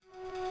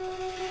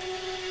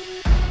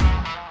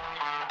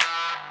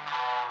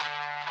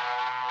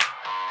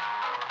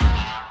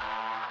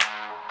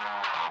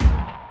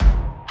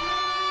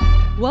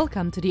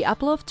Welcome to the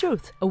Apple of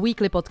Truth, a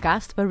weekly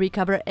podcast where we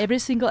cover every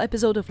single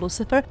episode of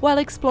Lucifer while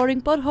exploring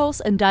potholes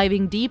and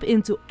diving deep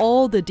into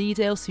all the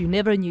details you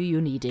never knew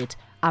you needed.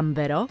 I'm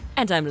Vero.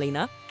 And I'm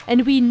Lena.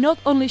 And we not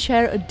only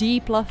share a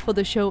deep love for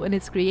the show and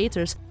its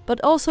creators,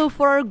 but also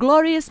for our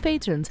glorious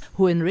patrons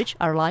who enrich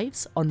our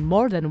lives on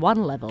more than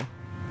one level.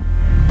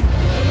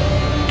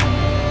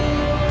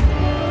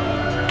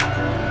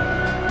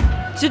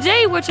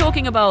 Today we're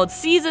talking about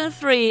Season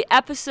 3,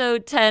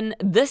 Episode 10,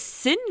 The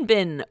Sin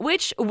Bin,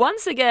 which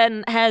once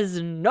again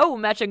has no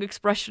matching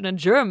expression in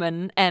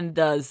German, and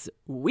thus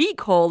we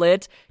call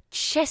it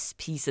chess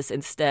pieces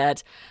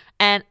instead.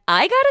 And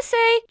I gotta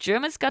say,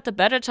 Germans got the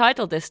better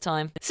title this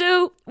time.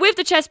 So, with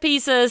the chess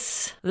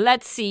pieces,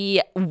 let's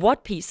see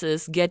what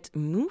pieces get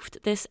moved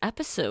this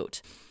episode.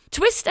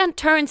 Twists and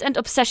turns and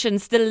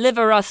obsessions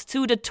deliver us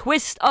to the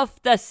twist of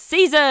the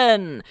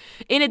season.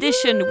 In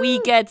addition, we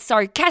get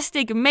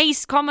sarcastic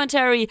Mace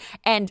commentary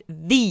and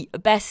the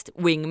best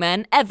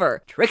wingman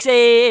ever,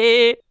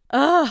 Trixie.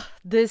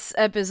 This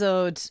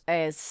episode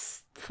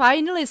is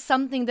finally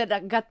something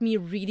that got me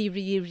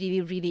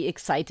really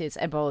excited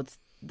about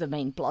the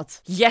main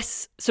plot.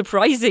 Yes,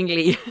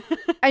 surprisingly.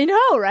 I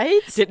know,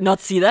 right? Did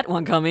not see that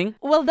one coming.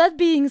 Well, that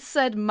being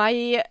said,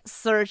 my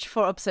search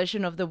for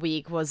obsession of the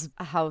week was,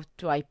 how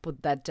do I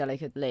put that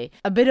delicately,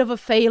 a bit of a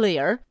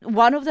failure.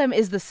 One of them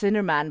is the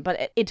Sinner Man,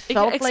 but it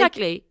felt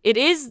exactly. It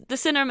is the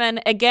Sinner Man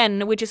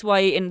again, which is why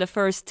in the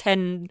first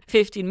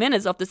 10-15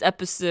 minutes of this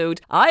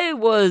episode, I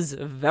was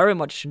very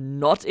much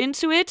not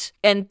into it.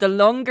 And the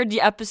longer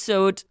the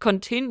episode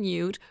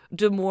continued,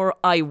 the more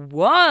I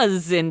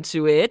was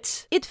into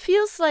it. It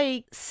feels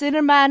like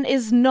Sinner Man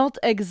is not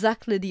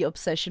exactly the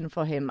obsession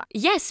for him.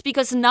 Yes,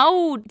 because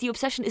now the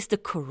obsession is the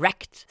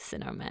correct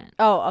Sinner Man.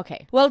 Oh,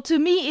 okay. Well, to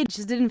me, it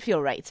just didn't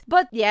feel right.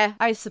 But yeah,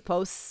 I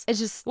suppose it's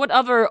just... What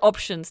other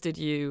options did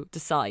you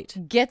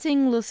decide?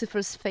 Getting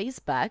Lucifer's face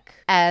back,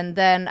 and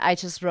then I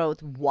just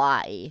wrote,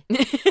 why?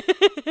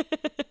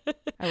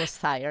 I was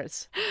tired.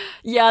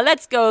 Yeah,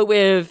 let's go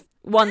with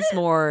once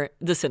more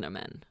the Sinner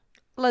Man.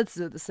 Let's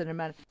do the Sinner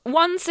Man.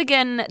 Once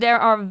again, there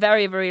are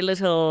very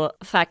little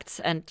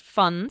facts and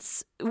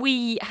funs.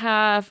 We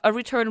have a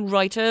return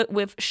writer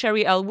with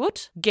Sherry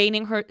Elwood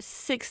gaining her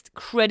 6th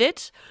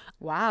credit.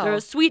 Wow. There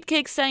are Sweet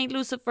Cake Saint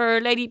Lucifer,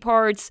 Lady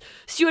Parts,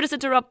 Stewardess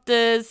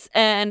Interruptus,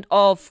 and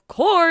of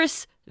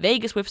course,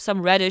 Vegas with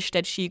some radish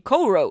that she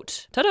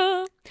co-wrote.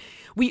 Ta-da!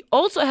 We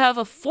also have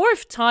a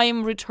 4th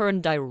time return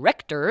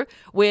director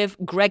with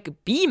Greg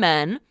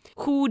Beeman,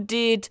 who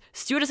did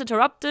Stewardess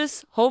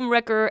Interruptus,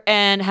 Homewrecker,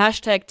 and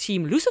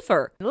 #Team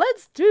Lucifer.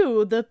 Let's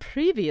do the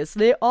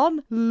previously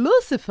on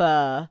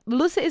Lucifer.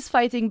 Lucy is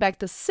fighting back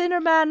the Sinner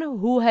Man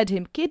who had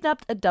him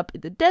kidnapped and dumped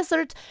in the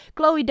desert.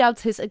 Chloe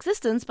doubts his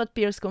existence, but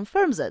Pierce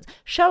confirms it.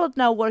 Charlotte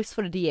now works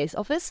for the DA's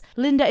office.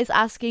 Linda is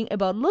asking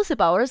about Lucy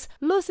powers.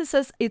 Lucy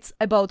says it's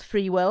about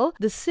free will.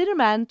 The Sinner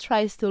Man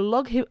tries to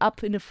lock him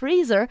up in a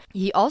freezer.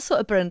 He also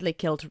apparently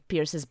killed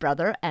Pierce's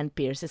brother, and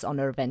Pierce is on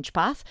a revenge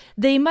path.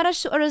 They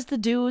manage to arrest the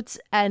dude,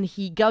 and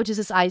he gouges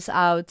his eyes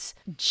out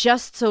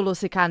just so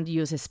Lucy can't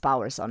use his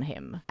powers on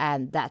him.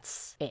 And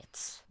that's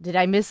it. Did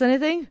I miss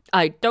anything?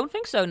 I don't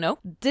think so, no.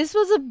 This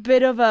was a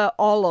bit of a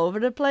all over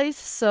the place,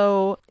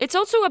 so... It's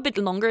also a bit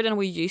longer than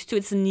we're used to.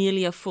 It's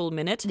nearly a full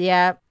minute.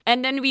 Yeah.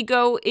 And then we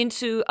go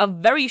into a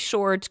very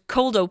short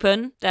cold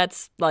open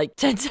that's like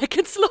 10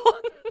 seconds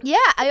long. Yeah,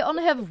 I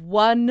only have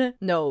one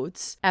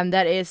note, and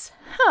that is,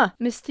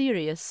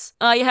 mysterious.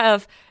 I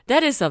have,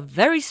 that is a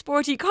very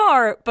sporty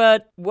car,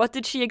 but what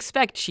did she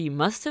expect? She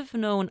must have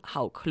known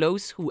how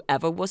close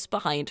whoever was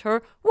behind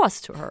her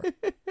was to her.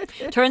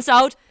 Turns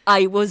out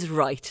I was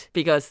right,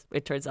 because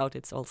it turns out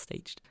it's all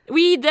staged.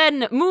 We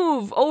then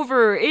move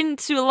over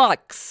into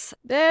Lux.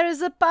 There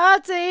is a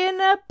party in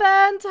a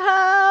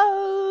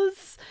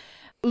penthouse.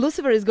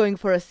 Lucifer is going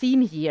for a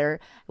theme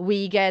here.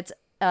 We get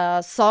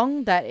a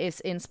song that is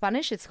in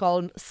Spanish. It's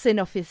called Sin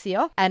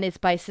Oficio, and it's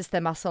by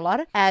Sistema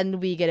Solar.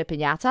 And we get a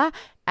piñata,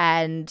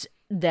 and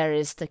there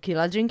is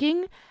tequila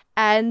drinking,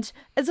 and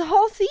it's a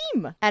whole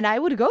theme. And I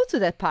would go to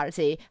that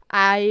party.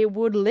 I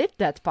would live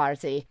that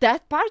party.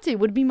 That party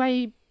would be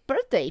my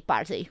birthday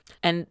party.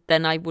 And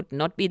then I would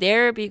not be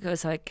there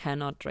because I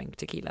cannot drink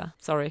tequila.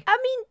 Sorry. I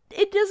mean,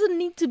 it doesn't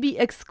need to be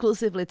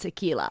exclusively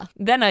tequila.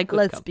 Then I could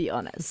Let's come. be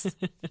honest.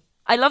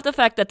 I love the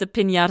fact that the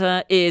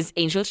piñata is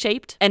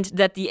angel-shaped and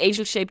that the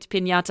angel-shaped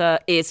piñata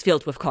is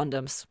filled with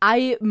condoms.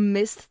 I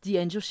missed the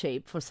angel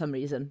shape for some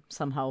reason,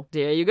 somehow.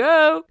 There you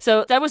go.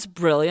 So that was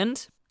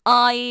brilliant.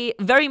 I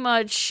very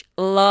much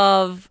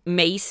love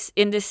Mace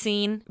in this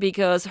scene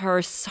because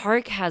her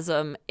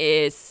sarcasm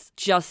is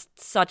just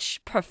such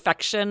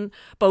perfection,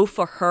 both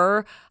for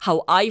her,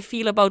 how I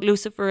feel about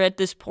Lucifer at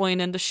this point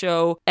in the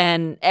show,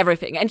 and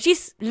everything. And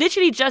she's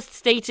literally just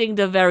stating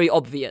the very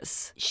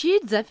obvious.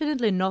 She's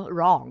definitely not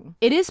wrong.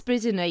 It is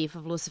pretty naive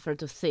of Lucifer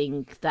to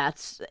think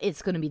that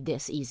it's gonna be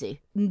this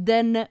easy.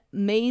 Then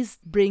Mace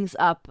brings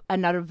up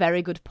another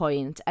very good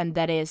point, and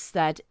that is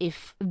that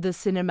if the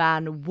Sinner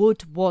Man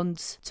would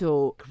want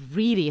to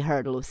really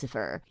hurt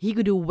Lucifer. He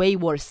could do way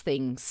worse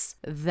things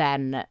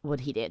than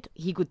what he did.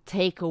 He could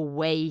take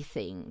away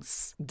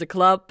things. The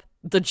club,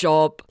 the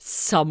job,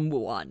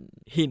 someone.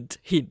 Hint,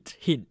 hint,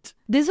 hint.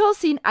 This whole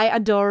scene, I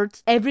adored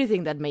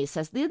everything that Mace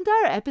says. The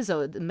entire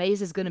episode,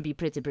 Mace is gonna be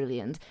pretty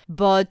brilliant.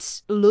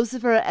 But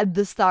Lucifer at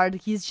the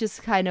start, he's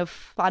just kind of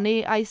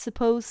funny, I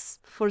suppose,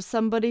 for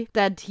somebody.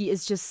 That he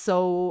is just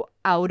so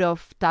out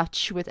of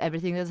touch with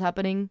everything that's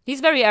happening. He's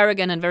very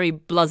arrogant and very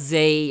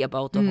blasé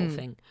about the whole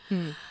thing.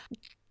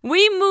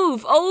 We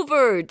move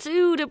over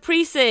to the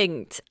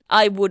precinct.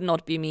 I would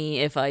not be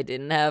me if I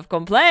didn't have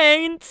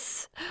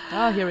complaints.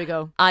 Oh, here we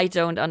go. I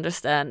don't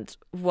understand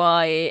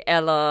why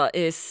Ella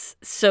is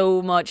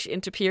so much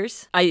into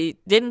Pierce. I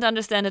didn't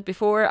understand it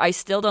before. I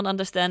still don't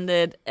understand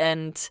it.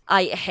 And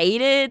I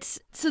hate it.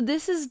 So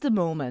this is the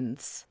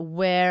moment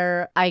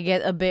where I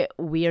get a bit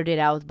weirded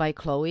out by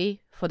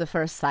Chloe. For the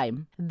first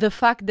time. The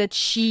fact that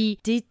she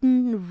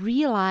didn't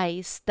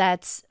realize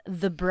that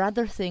the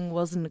brother thing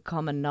wasn't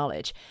common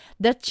knowledge.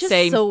 That's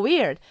just so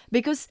weird.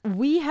 Because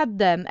we had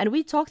them, and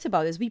we talked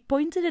about this, we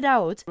pointed it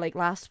out like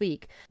last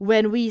week,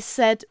 when we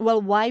said,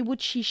 well, why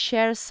would she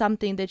share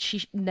something that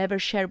she never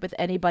shared with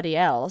anybody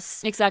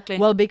else? Exactly.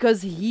 Well,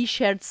 because he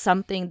shared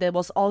something that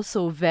was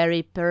also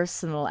very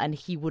personal and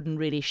he wouldn't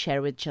really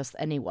share with just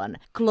anyone.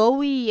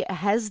 Chloe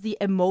has the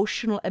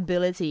emotional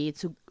ability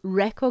to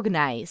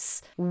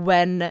recognize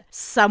when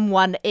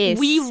someone is...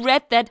 We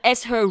read that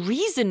as her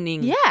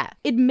reasoning. Yeah,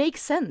 it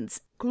makes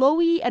sense.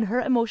 Chloe and her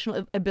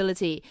emotional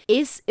ability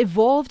is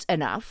evolved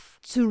enough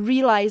to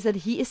realize that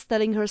he is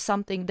telling her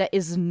something that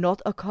is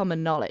not a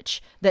common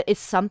knowledge, that is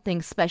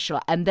something special,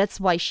 and that's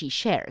why she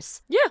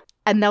shares. Yeah.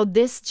 And now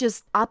this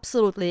just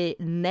absolutely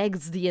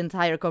negs the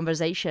entire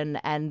conversation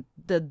and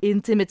the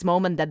intimate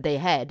moment that they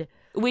had.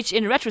 Which,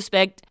 in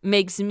retrospect,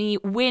 makes me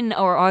win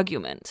our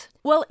argument.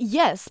 Well,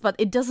 yes, but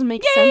it doesn't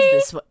make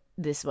sense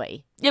this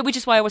way. Yeah, which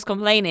is why I was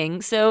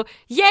complaining. So,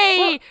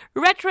 yay!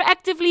 Well,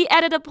 retroactively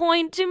added a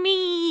point to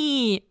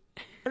me!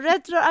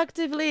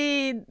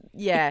 Retroactively,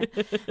 yeah.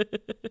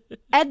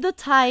 At the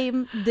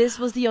time, this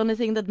was the only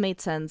thing that made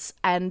sense,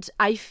 and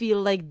I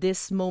feel like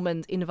this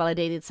moment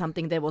invalidated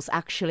something that was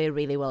actually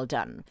really well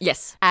done.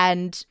 Yes.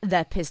 And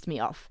that pissed me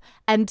off.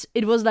 And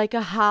it was like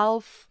a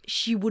half,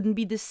 she wouldn't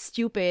be this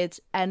stupid,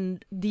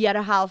 and the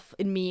other half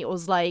in me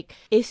was like,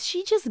 is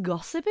she just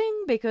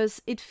gossiping?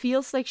 Because it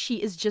feels like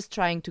she is just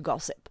trying to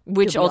gossip.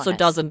 Which also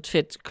doesn't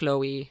fit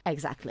Chloe.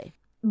 Exactly.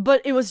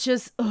 But it was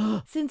just,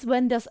 since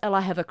when does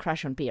Ella have a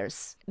crush on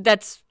Pierce?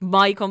 That's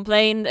my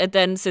complaint. And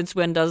then since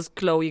when does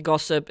Chloe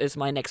gossip is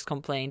my next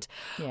complaint.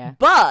 Yeah.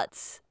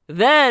 But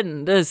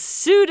then the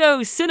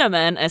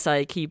pseudo-Cinnamon, as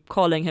I keep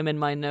calling him in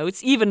my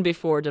notes, even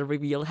before the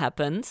reveal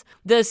happened,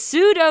 the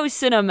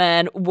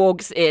pseudo-Cinnamon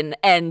walks in,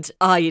 and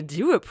I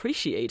do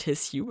appreciate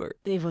his humor.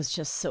 It was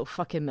just so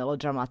fucking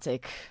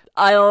melodramatic.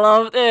 I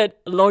loved it.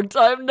 Long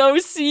time no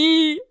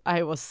see.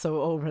 I was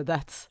so over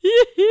that.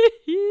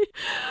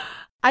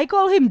 I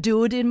call him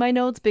dude in my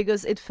notes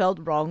because it felt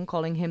wrong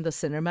calling him the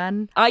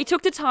Sinnerman. I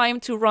took the time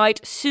to write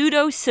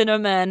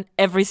pseudo-Sinnerman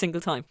every single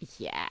time.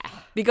 Yeah.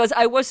 Because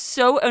I was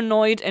so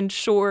annoyed and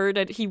sure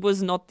that he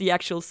was not the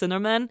actual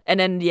Sinnerman. And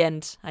then in the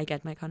end, I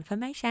get my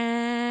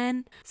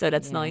confirmation. So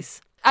that's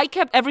nice. I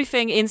kept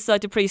everything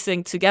inside the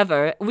precinct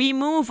together. We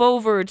move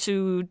over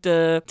to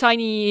the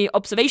tiny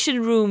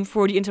observation room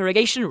for the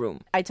interrogation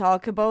room. I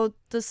talk about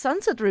the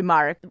sunset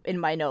remark in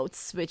my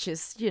notes, which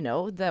is,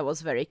 that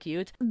was very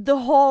cute. The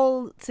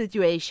whole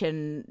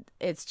situation,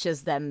 it's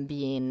just them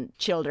being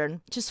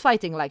children, just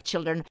fighting like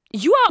children.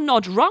 You are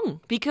not wrong,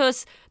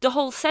 because the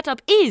whole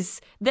setup is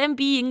them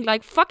being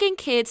like fucking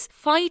kids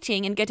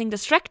fighting and getting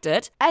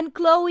distracted. And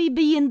Chloe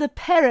being the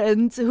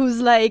parent who's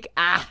like,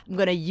 I'm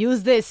gonna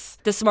use this.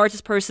 The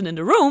smartest person in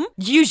the room,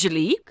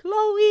 usually.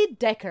 Chloe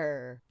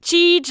Decker.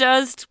 She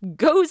just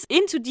goes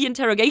into the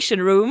interrogation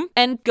room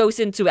and goes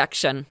into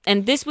action.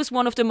 And this was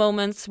one of the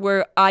moments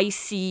where I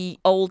see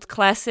old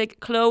classic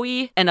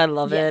Chloe, and I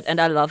love it, and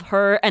I love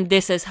her, and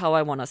this is how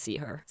I want to see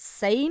her.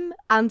 Same,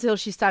 until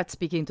she starts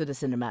speaking to the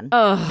Sinnerman.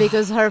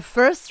 Because her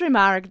first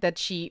remark that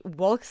she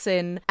walks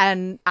in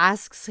and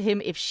asks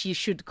him if she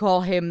should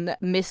call him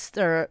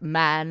Mr.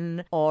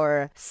 Man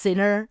or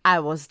Sinner, I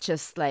was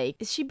just like,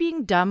 is she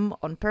being dumb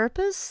on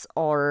purpose?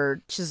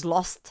 Or she's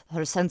lost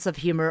her sense of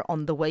humor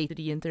on the way to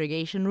the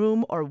interrogation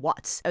room, or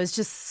what? It was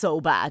just so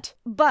bad.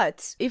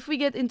 But if we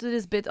get into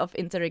this bit of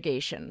interrogation,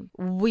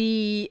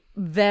 we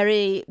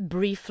very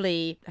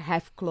briefly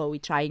have Chloe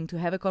trying to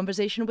have a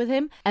conversation with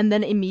him, and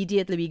then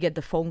immediately we get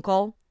the phone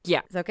call.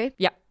 Yeah. Is that okay?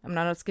 Yeah. I'm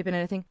not skipping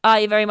anything.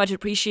 I very much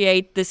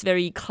appreciate this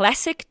very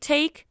classic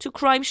take to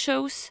crime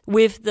shows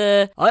with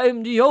the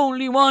I'm the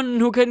only one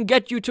who can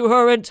get you to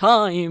her in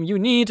time. You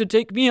need to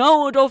take me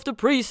out of the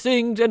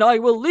precinct and I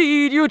will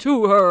lead you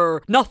to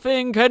her.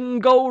 Nothing can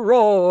go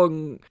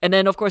wrong. And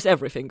then, of course,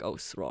 everything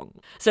goes wrong.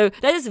 So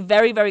that is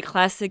very, very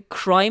classic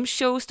crime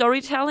show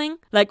storytelling,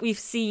 like we've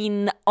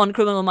seen on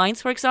Criminal lines,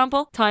 for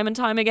example, time and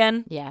time again.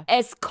 Yeah.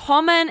 As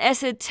common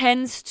as it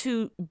tends to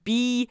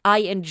be, I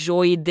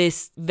enjoyed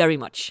this very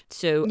much.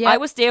 So I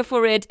was there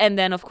for it. And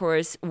then, of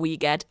course, we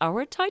get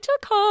our title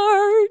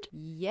card.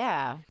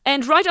 Yeah.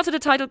 And right after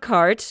the title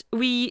card,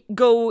 we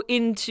go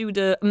into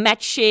the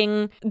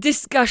matching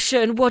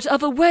discussion. What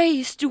other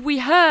ways do we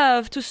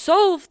have to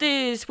solve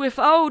this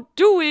without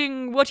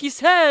doing what he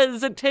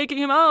says and taking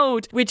him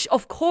out? Which,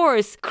 of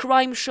course,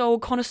 crime show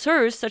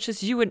connoisseurs such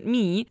as you and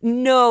me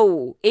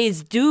know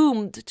is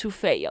doomed to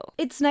fail.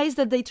 It's nice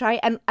that they try,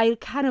 and I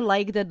kind of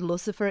like that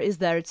Lucifer is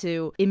there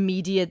to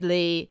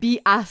immediately be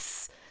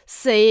us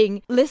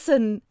saying,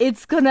 listen,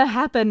 it's gonna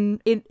happen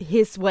in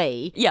his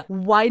way. Yeah.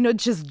 Why not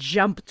just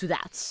jump to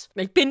that?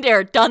 Like, been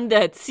there, done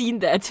that, seen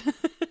that.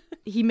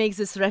 He makes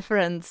this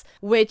reference,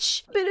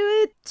 which a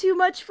bit too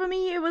much for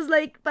me. It was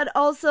like, but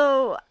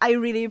also I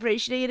really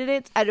appreciated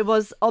it. And it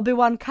was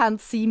Obi-Wan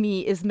can't see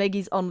me is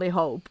Maggie's only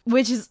hope,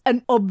 which is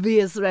an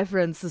obvious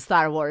reference to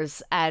Star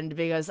Wars. And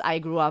because I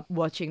grew up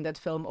watching that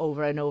film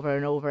over and over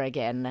and over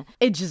again,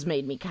 it just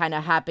made me kind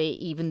of happy,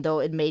 even though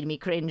it made me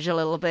cringe a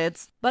little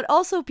bit. But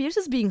also Pierce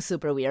is being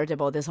super weird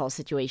about this whole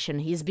situation.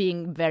 He's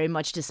being very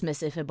much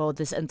dismissive about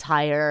this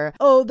entire,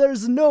 oh,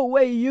 there's no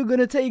way you're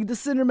gonna take the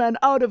Sinnerman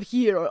out of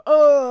here.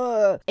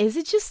 Is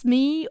it just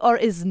me, or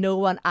is no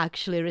one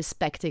actually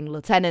respecting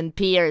Lieutenant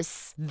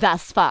Pierce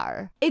thus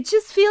far? It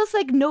just feels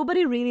like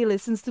nobody really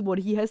listens to what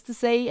he has to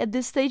say at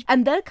this stage,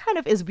 and that kind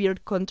of is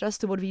weird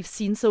contrast to what we've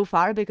seen so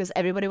far, because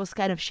everybody was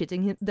kind of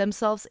shitting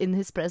themselves in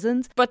his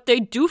presence. But they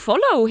do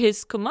follow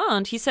his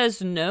command. He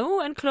says no,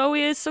 and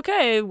Chloe is,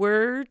 okay,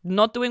 we're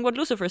not doing what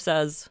Lucifer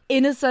says.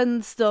 In a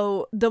sense,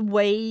 though, the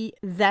way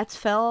that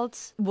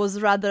felt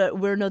was rather,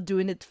 we're not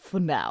doing it for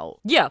now.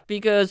 Yeah,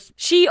 because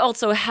she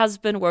also has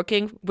been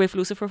working with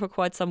Lucifer for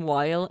quite some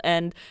while,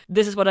 and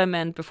this is what I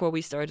meant before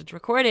we started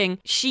recording.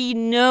 She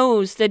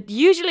knows that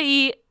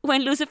usually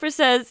when Lucifer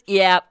says,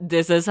 yeah,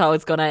 this is how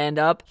it's gonna end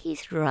up,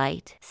 he's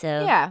right.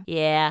 So,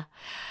 yeah.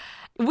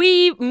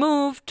 We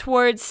move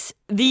towards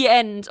the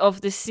end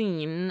of the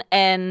scene,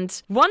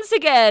 and once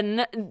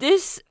again,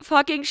 this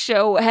fucking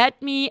show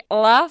had me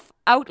laugh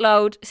out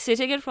loud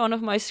sitting in front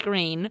of my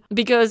screen,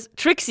 because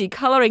Trixie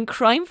coloring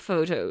crime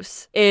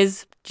photos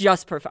is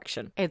just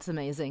perfection. It's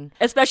amazing.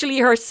 Especially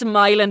her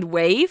smile and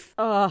wave.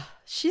 Oh,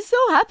 she's so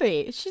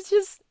happy. She's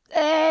just,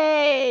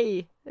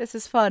 hey, this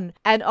is fun.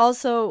 And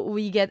also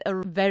we get a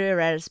very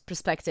rare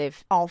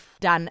perspective of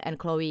Dan and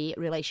Chloe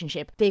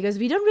relationship, because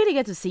we don't really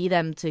get to see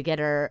them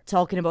together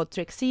talking about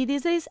Trixie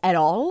these days at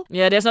all.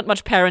 Yeah, there's not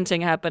much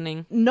parenting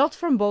happening. Not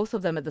from both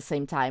of them at the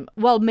same time.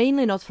 Well,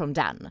 mainly not from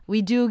Dan.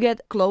 We do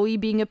get Chloe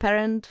being a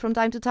parent from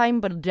time to time,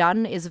 but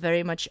Dan is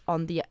very much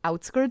on the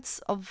outskirts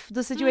of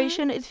the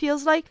situation, it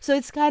feels like. So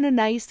it's kind of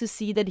nice to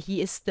see that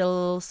he is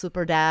still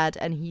super dad,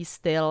 and he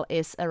still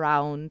is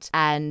around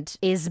and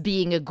is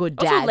being a good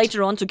dad. Also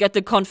later on to get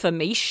the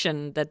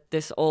confirmation that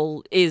this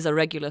all is a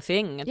regular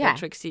thing, and that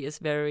Trixie is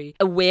very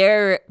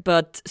aware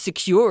but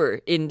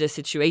secure in the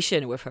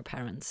situation with her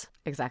parents.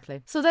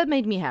 Exactly. So that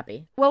made me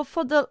happy. Well,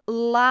 for the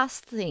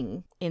last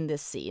thing in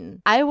this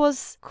scene, I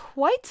was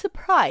quite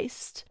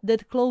surprised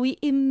that Chloe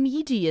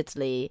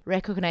immediately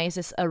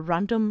recognizes a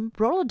random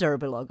roller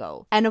derby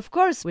logo. And of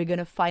course, we're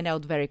gonna find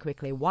out very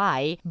quickly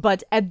why.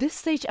 But at this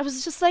stage, I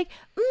was just like,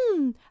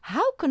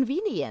 how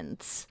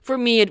convenient. For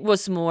me, it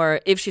was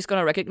more, if she's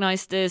gonna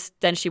recognize this,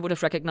 then she would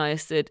have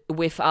recognized it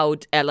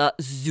without Ella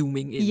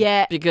zooming in.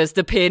 Yeah. Because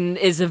the pin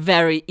is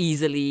very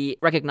easily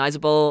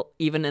recognizable,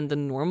 even in the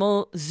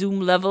normal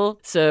zoom level.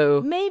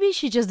 So maybe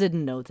she just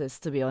didn't notice,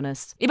 to be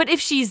honest. But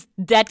if she's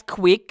that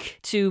quick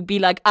to be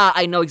like,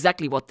 I know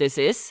exactly what this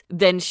is,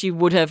 then she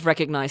would have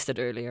recognized it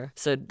earlier.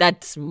 So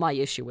that's my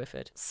issue with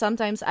it.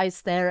 Sometimes I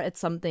stare at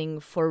something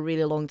for a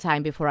really long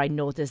time before I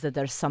notice that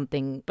there's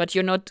something. But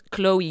you're not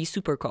Chloe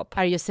Supercop.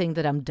 Are you saying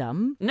that I'm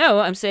dumb? No,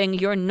 I'm saying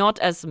you're not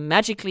as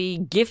magically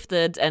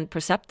gifted and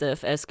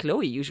perceptive as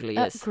Chloe usually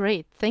is.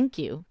 Great, thank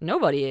you.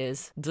 Nobody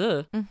is.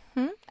 Duh.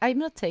 I'm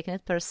not taking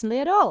it personally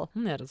at all.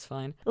 Yeah, that's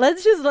fine.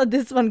 Let's just let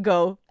this one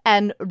go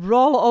and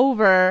roll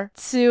over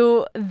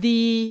to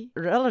the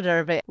roller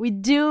derby. We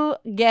do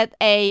get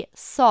a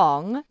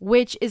song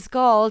which is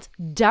called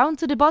Down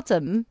to the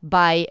Bottom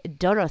by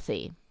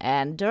Dorothy.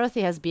 And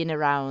Dorothy has been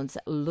around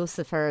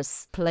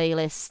Lucifer's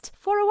playlist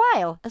for a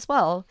while as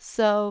well.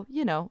 So,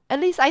 at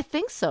least I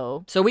think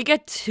so. So we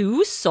get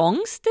 2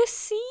 songs this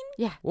scene?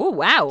 Yeah. Oh,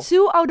 wow.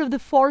 2 out of the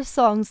 4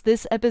 songs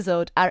this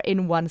episode are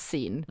in one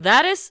scene.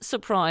 That is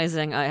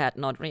surprising. I had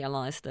not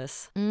realized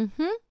this.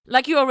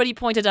 Like you already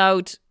pointed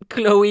out,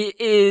 Chloe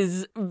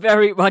is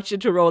very much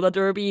into roller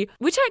derby,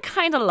 which I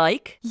kind of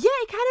like. Yeah,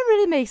 it kind of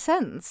really makes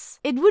sense.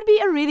 It would be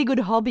a really good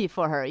hobby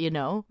for her,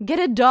 Get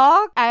a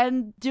dog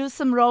and do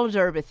some roller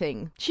derby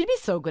thing. She'd be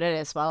so good at it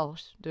as well,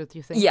 don't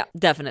you think? Yeah,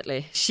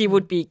 definitely. She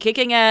would be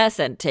kicking ass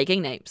and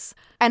taking names.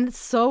 And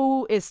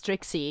so is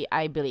Trixie,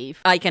 I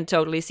believe. I can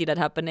totally see that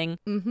happening.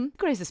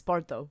 Crazy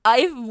sport, though.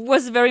 I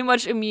was very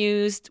much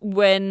amused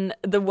when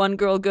the one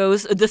girl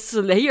goes, the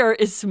Slayer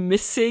is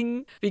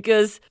missing,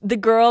 because the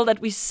girl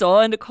that we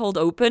saw in the cold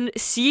open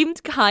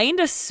seemed kind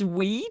of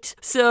sweet.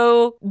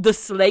 So the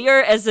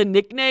Slayer as a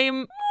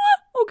nickname,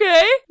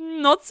 okay,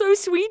 not so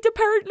sweet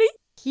apparently.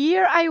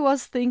 Here I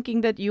was thinking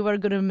that you were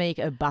gonna make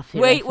a Buffy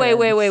Wait.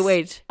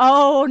 reference.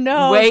 Oh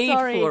no, Wait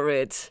sorry. for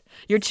it.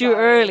 You're too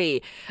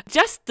early.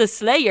 Just the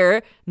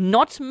Slayer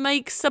not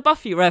makes a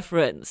Buffy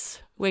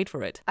reference. Wait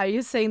for it. Are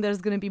you saying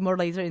there's gonna be more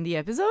later in the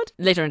episode?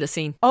 Later in the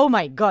scene. Oh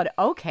my god,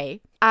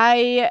 okay.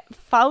 I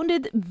found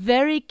it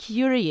very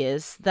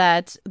curious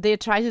that they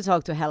try to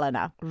talk to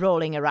Helena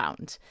rolling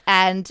around.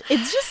 And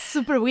it's just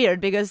super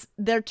weird because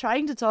they're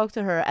trying to talk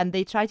to her and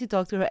they try to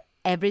talk to her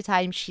every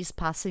time she's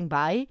passing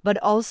by, but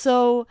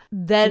also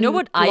then you know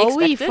what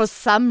Chloe I for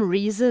some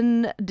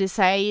reason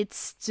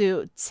decides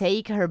to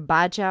take her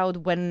badge out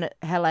when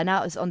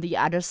Helena is on the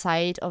other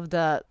side of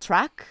the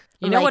track.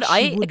 You know what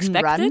I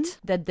expected? Run,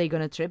 that they're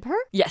gonna trip her?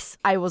 Yes.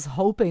 I was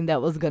hoping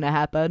that was gonna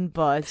happen,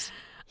 but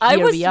I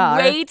here was we are.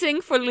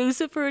 waiting for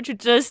Lucifer to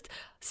just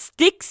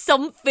stick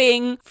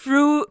something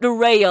through the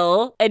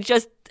rail and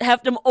just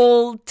have them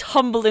all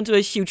tumble into a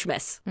huge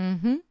mess.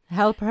 Mm-hmm.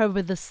 Help her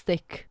with the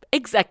stick.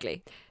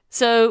 Exactly.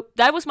 So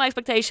that was my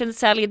expectation.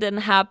 Sadly, it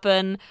didn't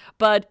happen.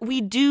 But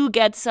we do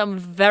get some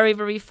very,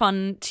 very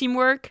fun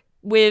teamwork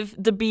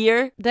with the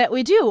beer. That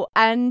we do.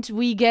 And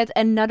we get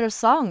another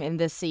song in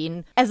this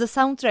scene as a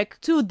soundtrack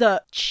to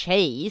the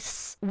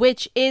chase,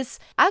 which is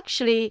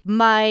actually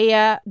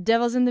my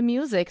Devils in the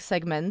Music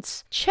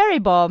segment, Cherry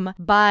Bomb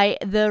by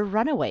the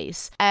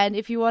Runaways. And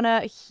if you want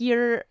to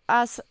hear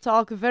us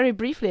talk very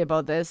briefly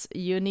about this,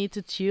 you need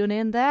to tune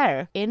in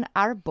there in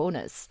our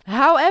bonus.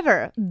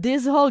 However,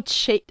 this whole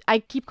chase, I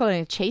keep calling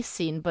it a chase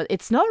scene, but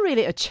it's not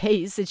really a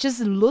chase. It's just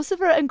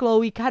Lucifer and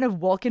Chloe kind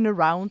of walking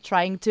around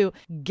trying to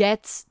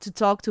get to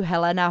talk to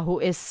Helena,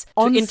 who is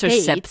on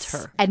intercept skates,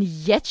 her, and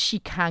yet she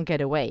can't get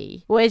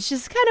away, which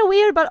is kind of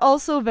weird but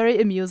also very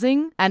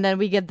amusing. And then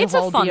we get the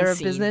whole beer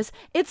business.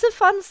 It's a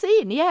fun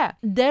scene, yeah.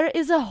 There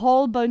is a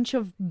whole bunch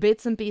of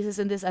bits and pieces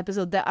in this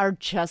episode that are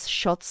just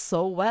shot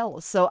so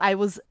well, so I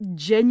was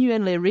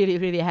genuinely really,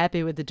 really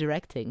happy with the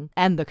directing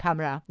and the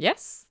camera.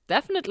 Yes,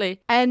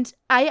 definitely. And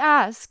I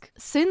ask,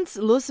 since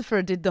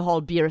Lucifer did the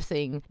whole beer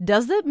thing,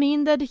 does that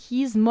mean that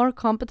he's more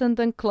competent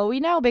than Chloe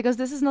now? Because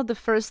this is not the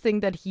first thing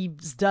that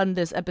he's done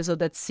this episode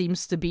that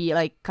seems to be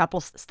like a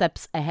couple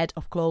steps ahead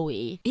of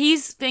Chloe.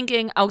 He's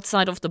thinking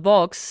outside of the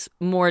box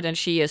more than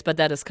she is, but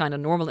that is kind of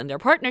normal in their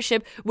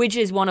partnership, which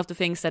is one of the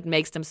things that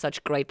makes them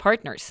such great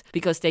partners,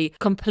 because they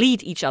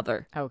complete each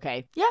other.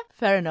 Okay, yeah,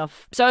 fair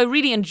enough. So I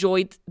really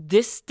enjoyed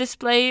this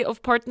display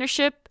of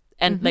partnership.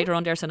 And later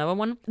on, there's another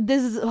one.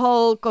 This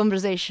whole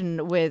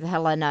conversation with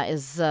Helena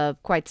is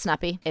quite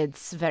snappy.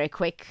 It's very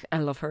quick. I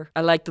love her.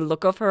 I like the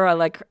look of her. I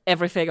like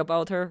everything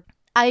about her.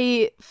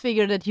 I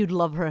figured that you'd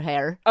love her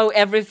hair. Oh,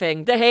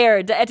 everything. The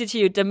hair, the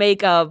attitude, the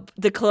makeup,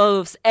 the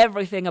clothes,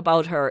 everything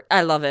about her.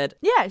 I love it.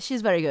 Yeah,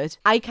 she's very good.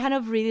 I kind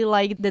of really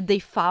like that they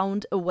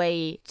found a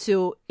way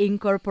to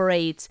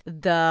incorporate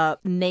the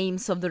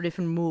names of the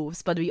different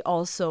moves, but we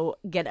also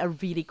get a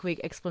really quick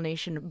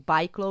explanation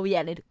by Chloe,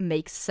 and it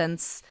makes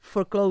sense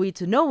for Chloe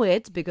to know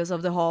it because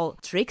of the whole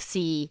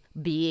Trixie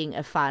being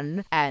a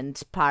fan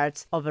and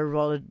part of a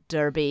roller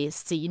derby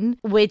scene,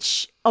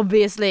 which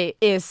obviously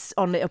is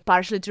only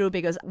partially true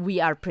because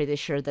we are pretty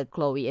sure that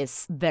Chloe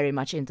is very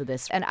much into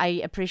this. And I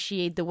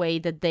appreciate the way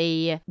that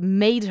they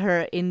made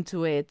her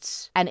into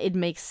it, and it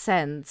makes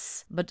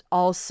sense, but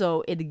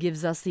also it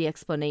gives us the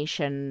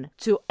explanation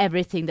to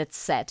everything that's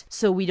said.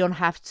 So we don't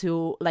have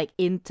to like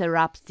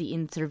interrupt the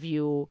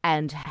interview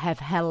and have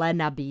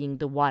Helena being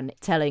the one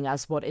telling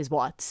us what is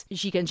what.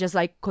 She can just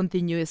like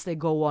continuously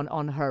go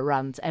on her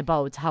rant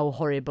about how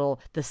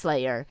horrible the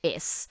Slayer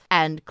is.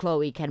 And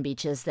Chloe can be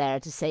just there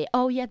to say,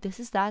 oh yeah, this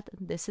is that,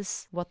 this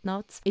is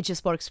whatnot. It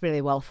just works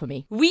really well for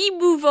me. We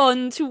move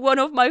on to one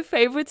of my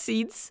favorite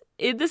scenes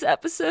in this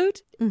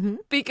episode,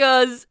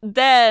 because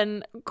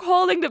then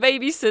calling the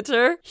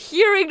babysitter,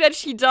 hearing that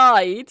she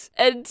died,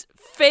 and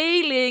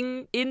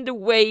failing in the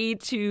way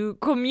to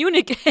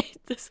communicate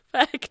this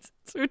fact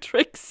to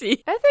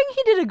Trixie. I think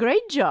he did a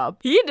great job.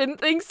 He didn't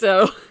think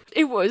so.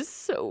 It was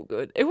so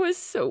good. It was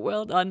so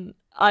well done.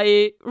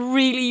 I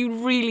really,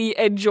 really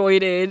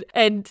enjoyed it.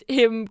 And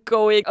him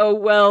going, oh,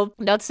 well,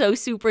 not so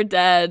super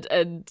dead.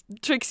 And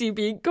Trixie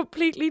being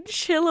completely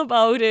chill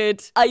about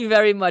it. I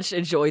very much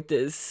enjoyed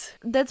this.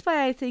 That's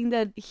why I think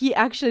that he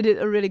actually did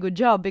a really good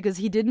job, because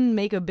he didn't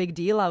make a big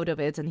deal out of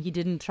it. And he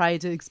didn't try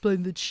to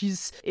explain that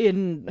she's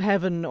in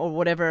heaven or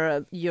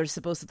whatever you're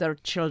supposed to tell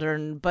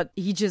children. But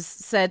he just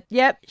said,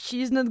 yep,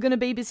 she's not going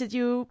to babysit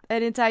you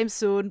anytime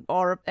soon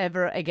or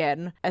ever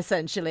again,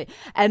 essentially.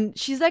 And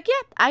she's like,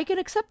 yeah, I can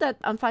accept that.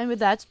 I'm fine with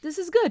that. This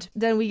is good.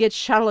 Then we get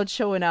Charlotte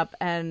showing up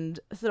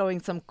and throwing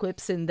some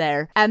quips in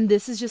there. And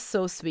this is just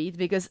so sweet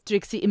because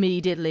Trixie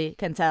immediately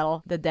can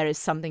tell that there is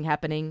something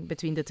happening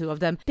between the two of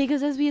them.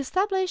 Because as we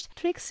established,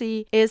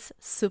 Trixie is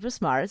super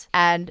smart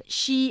and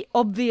she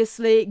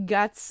obviously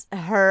got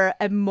her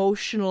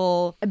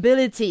emotional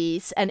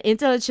abilities and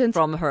intelligence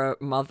from her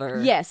mother.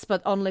 Yes,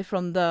 but only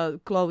from the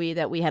Chloe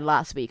that we had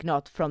last week,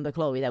 not from the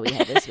Chloe that we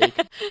had this week.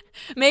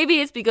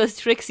 Maybe it's because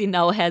Trixie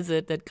now has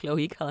it that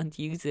Chloe can't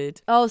use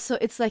it. Oh, so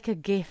it's like a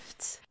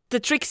gift. The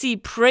Trixie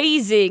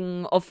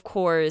praising, of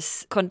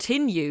course,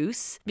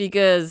 continues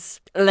because,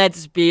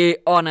 let's be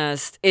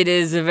honest, it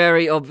is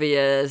very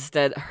obvious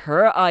that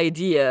her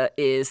idea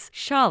is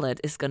Charlotte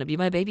is gonna be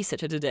my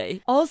babysitter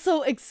today.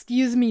 Also,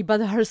 excuse me,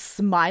 but her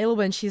smile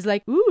when she's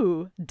like,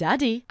 ooh,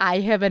 daddy,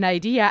 I have an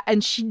idea.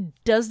 And she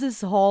does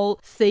this whole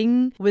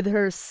thing with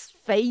her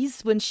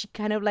face when she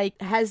kind of like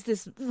has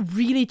this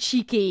really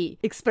cheeky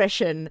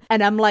expression.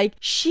 And I'm like,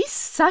 she's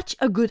such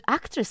a good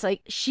actress.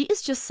 Like, she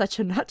is just such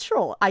a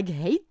natural. I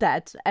hate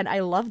that. And I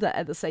love that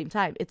at the same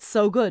time. It's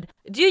so good.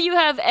 Do you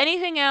have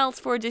anything else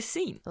for this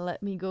scene?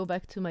 Let me go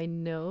back to my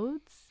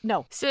notes.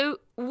 No. So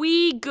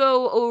we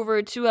go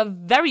over to a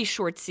very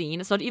short scene.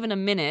 It's not even a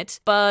minute,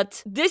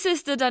 but this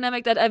is the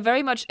dynamic that I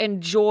very much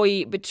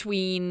enjoy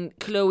between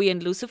Chloe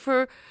and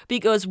Lucifer,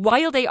 because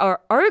while they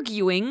are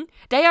arguing,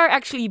 they are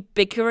actually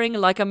bickering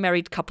like a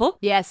married couple.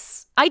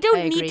 Yes. I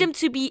don't need them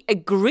to be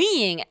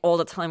agreeing all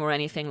the time or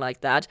anything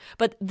like that,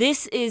 but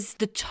this is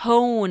the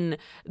tone,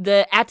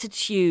 the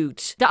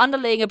attitude, the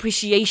underlying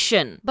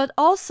appreciation. But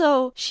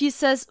also, she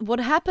says, what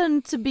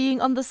happened to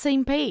being on the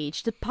same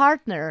page, the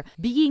partner,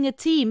 being a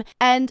team?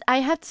 And I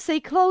have to say,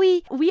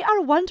 Chloe, we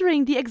are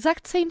wondering the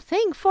exact same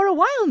thing for a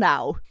while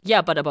now.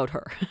 Yeah, but about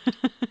her.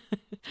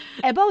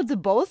 About the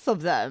both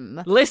of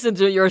them. Listen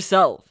to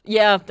yourself.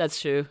 Yeah, that's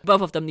true.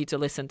 Both of them need to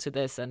listen to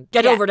this and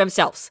get over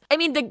themselves. I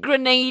mean, the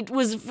grenade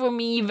was, for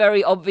me,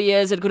 very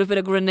obvious. It could have been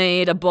a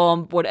grenade, a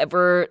bomb,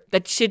 whatever.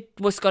 That shit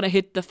was gonna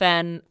hit the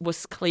fan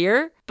was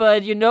clear.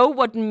 But you know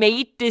what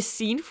made this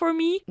scene for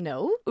me?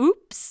 No.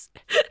 Oops.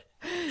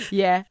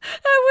 Yeah.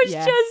 I was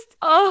just,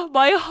 oh,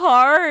 my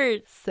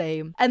heart.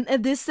 Same. And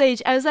at this stage,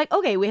 I was like,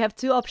 okay, we have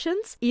two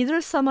options.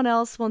 Either someone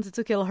else wanted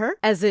to kill her,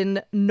 as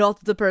in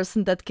not the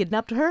person that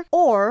kidnapped her,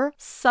 or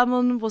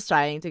someone was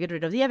trying to get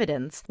rid of the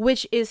evidence,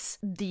 which is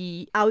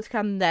the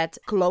outcome that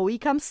Chloe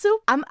comes to.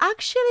 I'm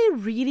actually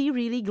really,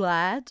 really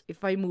glad,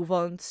 if I move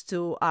on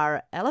to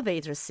our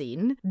elevator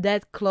scene,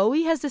 that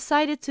Chloe has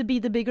decided to be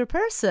the bigger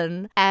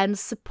person and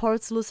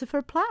supports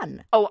Lucifer's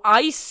plan. Oh,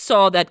 I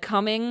saw that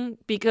coming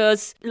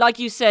because, like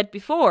you said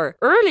before,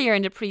 earlier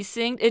in the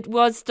precinct, it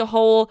was the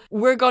whole,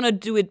 we're gonna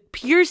do it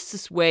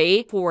Pierce's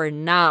way for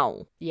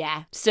now.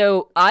 Yeah.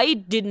 So I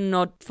did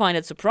not find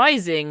it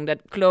surprising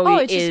that Chloe Oh,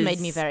 it just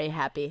made me very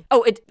happy.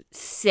 Oh, it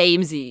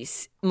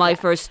samesies. My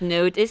first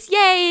note is,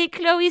 yay,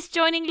 Chloe's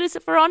joining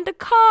Lucifer on the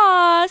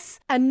cause.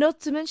 And not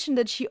to mention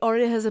that she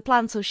already has a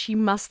plan, so she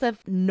must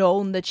have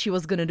known that she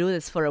was gonna do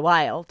this for a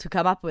while to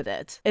come up with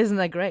it. Isn't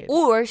that great?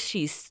 Or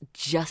she's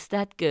just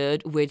that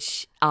good,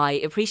 which I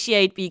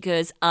appreciate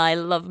because I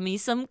love me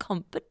some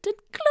competent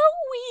Chloe.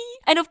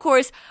 And of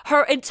course,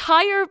 her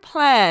entire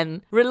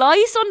plan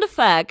relies on the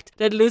fact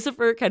that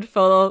Lucifer can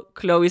follow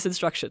Chloe's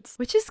instructions.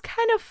 Which is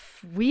kind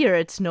of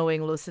weird,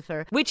 knowing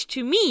Lucifer. Which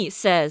to me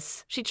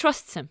says she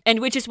trusts him. And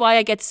which is why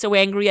I get so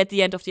angry at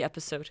the end of the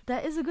episode.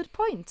 That is a good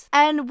point.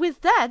 And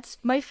with that,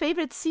 my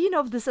favorite scene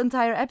of this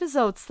entire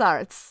episode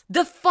starts.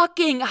 The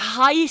fucking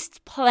heist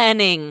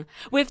planning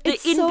with the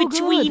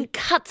in-between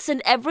cuts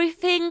and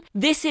everything.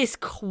 This is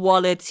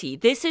quality.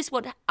 This is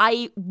what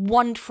I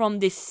want from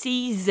this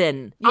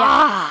season. Yeah.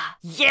 Ah,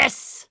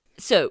 yes!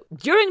 So,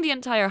 during the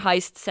entire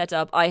heist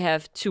setup, I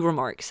have two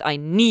remarks I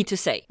need to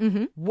say.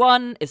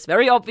 One is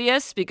very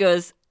obvious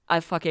because I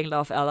fucking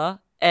love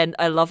Ella. And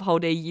I love how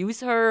they use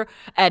her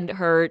and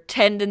her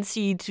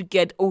tendency to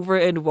get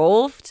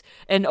over-involved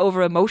and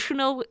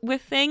over-emotional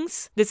with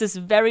things. This is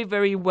very,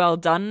 very well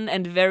done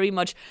and very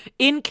much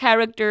in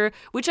character,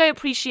 which I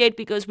appreciate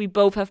because we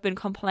both have been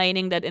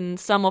complaining that in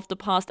some of the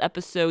past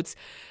episodes,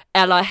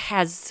 Ella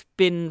has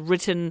been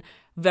written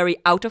very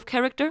out of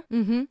character.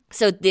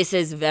 So this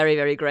is very,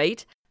 very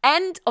great.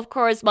 And, of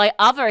course, my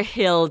other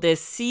hill this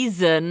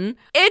season,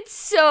 it's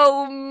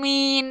so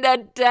mean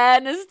that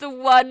Dan is the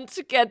one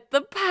to get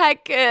the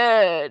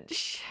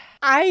package.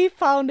 I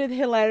found it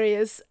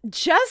hilarious.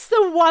 Just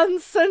the one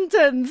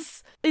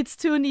sentence. It's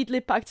too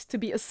neatly packed to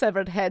be a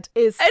severed head.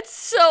 It's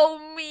so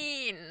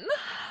mean.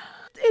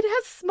 It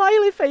has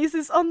smiley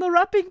faces on the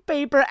wrapping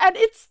paper and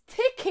it's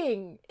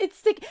ticking.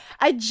 It's ticking.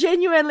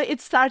 It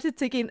started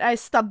ticking. I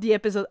stopped the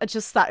episode. I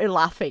just started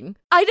laughing.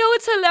 I know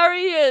it's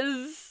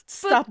hilarious.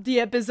 Stopped the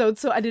episode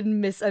so I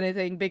didn't miss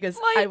anything because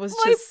I was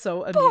just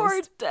so amused.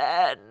 Poor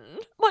Dan.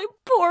 My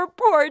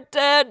poor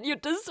Dan. You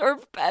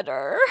deserve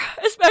better.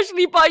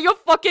 Especially by your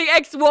fucking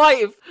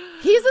ex-wife.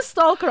 He's a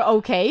stalker,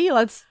 okay?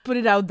 Let's put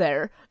it out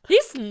there.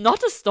 He's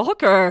not a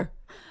stalker.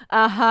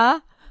 Uh-huh.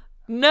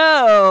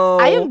 No.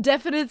 I am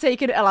definitely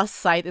taking Ella's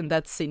side in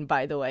that scene,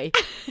 by the way.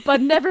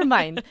 But never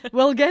mind.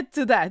 We'll get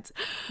to that.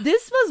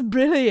 This was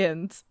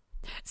brilliant.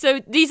 So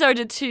these are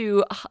the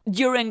two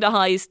during the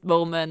heist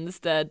moments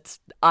that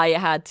I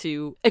had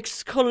to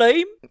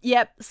exclaim.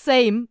 Yep,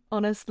 same,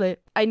 honestly.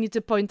 I need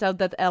to point out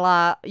that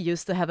Ella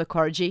used to have a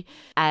corgi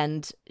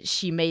and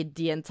she made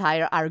the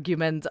entire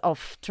argument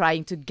of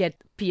trying to get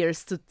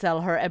Pierce to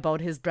tell her about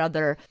his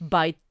brother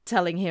by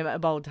telling him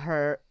about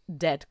her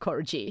dead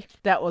corgi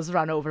that was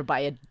run over by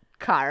a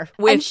car.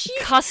 With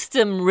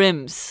custom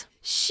rims.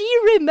 She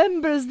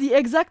remembers the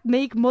exact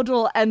make,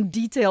 model, and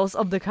details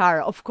of the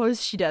car. Of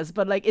course she does,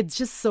 but like it's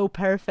just so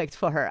perfect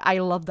for her. I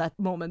love that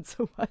moment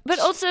so much. But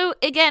also,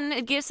 again,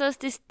 it gives us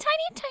this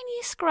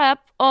tiny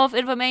scrap of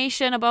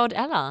information about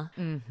Ella.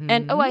 Mm-hmm.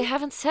 And I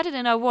haven't said it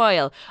in a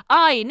while.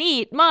 I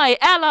need my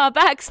Ella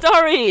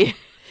backstory.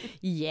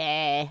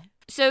 Yeah.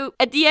 So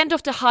at the end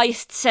of the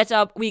heist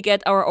setup, we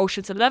get our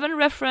Ocean's 11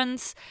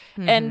 reference.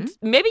 And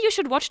maybe you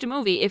should watch the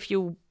movie if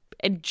you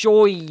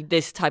enjoy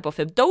this type of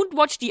film. Don't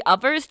watch the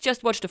others,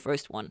 just watch the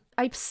first one.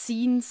 I've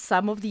seen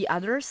some of the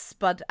others,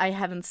 but I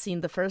haven't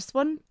seen the first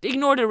one.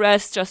 Ignore the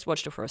rest, just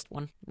watch the first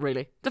one,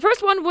 really. The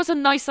first one was a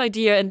nice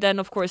idea, and then,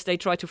 of course, they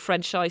tried to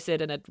franchise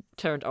it, and it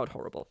turned out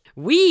horrible.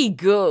 We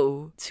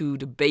go to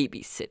the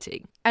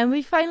babysitting. And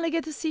we finally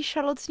get to see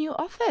Charlotte's new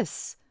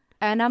office.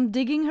 And I'm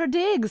digging her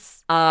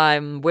digs.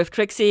 I'm with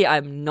Trixie.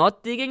 I'm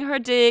not digging her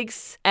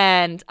digs.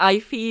 And I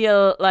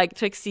feel like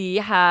Trixie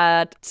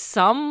had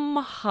some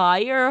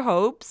higher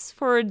hopes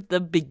for the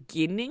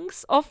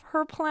beginnings of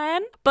her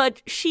plan.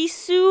 But she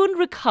soon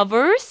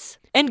recovers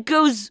and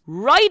goes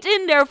right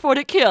in there for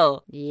the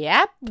kill.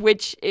 Yep.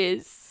 Which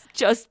is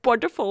just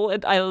wonderful.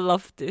 And I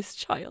love this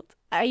child.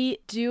 I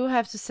do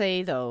have to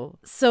say, though,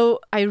 so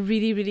I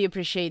really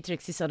appreciate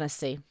Trixie's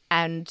honesty.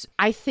 And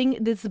I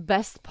think this is the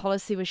best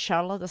policy with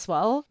Charlotte as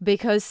well,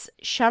 because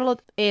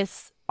Charlotte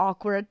is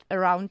awkward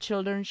around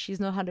children.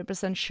 She's not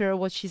 100% sure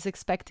what she's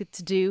expected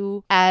to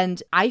do.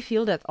 And I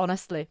feel that,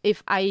 honestly,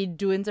 if I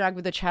do interact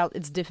with a child,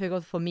 it's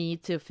difficult for me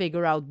to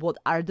figure out what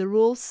are the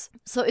rules.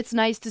 So it's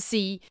nice to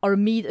see or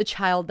meet a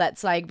child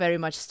that's like very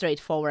much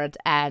straightforward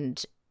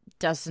and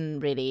doesn't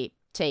really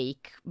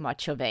take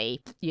much of a,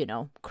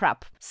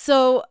 crap.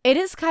 So it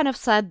is kind of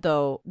sad,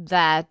 though,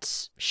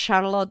 that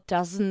Charlotte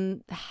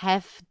doesn't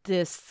have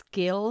the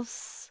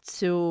skills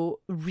to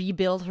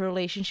rebuild her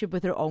relationship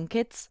with her own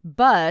kids.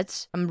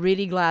 But I'm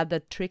really glad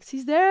that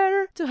Trixie's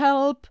there to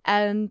help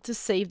and to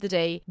save the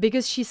day,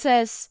 because she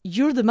says,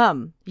 you're the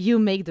mom, you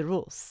make the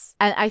rules.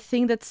 And I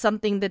think that's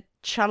something that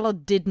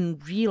Charlotte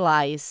didn't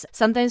realize.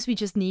 Sometimes we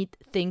just need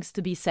things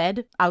to be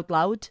said out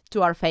loud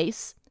to our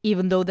face,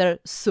 even though they're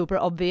super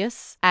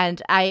obvious.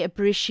 And I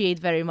appreciate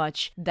very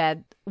much that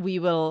we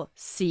will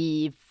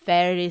see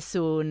very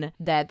soon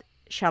that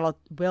Charlotte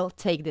will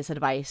take this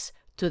advice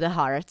to the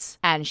heart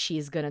and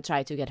she's gonna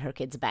try to get her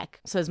kids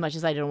back. So as much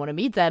as I don't want to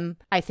meet them,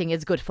 I think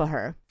it's good for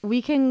her.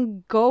 We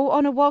can go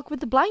on a walk with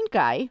the blind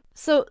guy.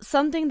 So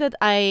something that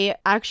I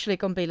actually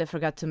completely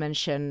forgot to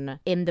mention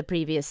in the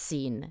previous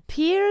scene.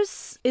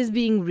 Pierce is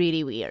being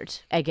really weird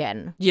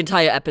again. The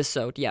entire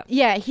episode, yeah.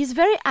 Yeah, he's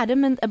very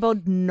adamant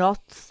about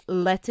not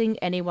letting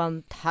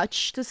anyone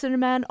touch the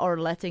Cinnamon or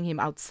letting him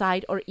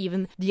outside, or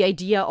even the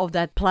idea of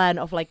that plan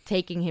of like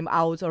taking him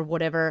out or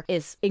whatever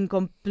is in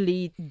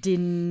complete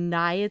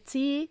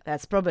deniety.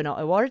 That's probably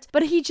not a word,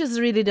 but he just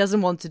really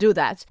doesn't want to do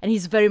that. And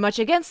he's very much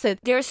against it.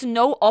 There's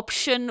no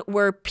option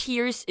where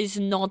Pierce is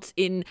not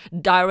in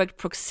direct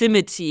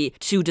proximity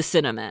to the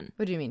Cinnamon.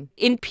 What do you mean?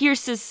 In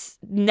Pierce's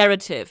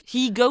narrative,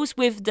 he goes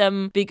with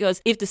them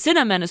because if the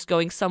Cinnamon is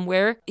going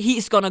somewhere, he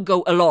is gonna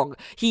go along.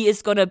 He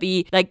is gonna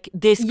be like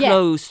this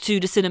close to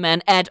the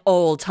Cinnamon at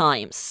all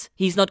times.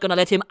 He's not gonna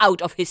let him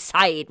out of his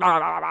sight. Blah,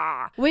 blah,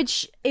 blah.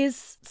 Which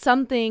is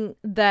something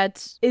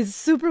that is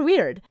super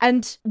weird.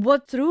 And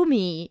what threw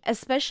me,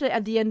 especially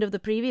at the end of the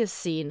previous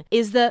scene,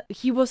 is that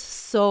he was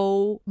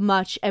so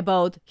much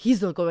about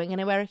he's not going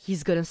anywhere.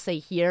 He's gonna stay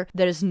here.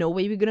 There is no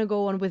way we're gonna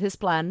go on with his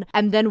plan.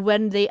 And then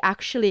when they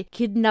actually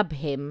kidnap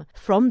him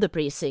from the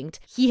precinct,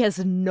 he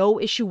has no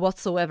issue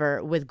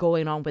whatsoever with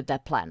going on with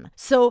that plan.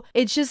 So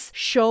it just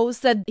shows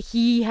that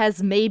he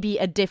has maybe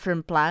a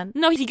different plan.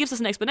 No, he gives us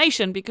an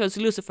explanation because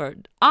Lucifer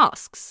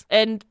asks.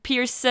 And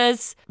Pierce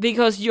says,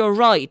 because you're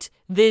right,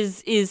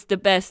 this is the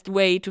best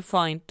way to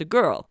find the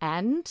girl.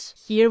 And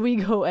here we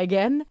go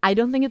again. I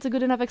don't think it's a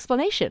good enough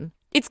explanation.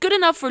 It's good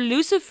enough for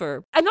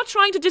Lucifer. I'm not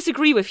trying to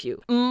disagree with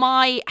you.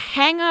 My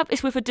hang-up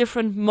is with a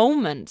different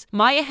moment.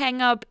 My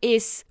hang-up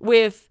is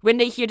with when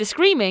they hear the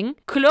screaming,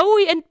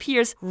 Chloe and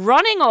Pierce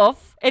running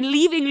off and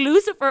leaving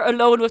Lucifer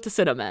alone with the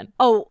Cinnamon.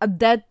 Oh,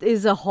 that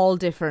is a whole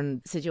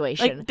different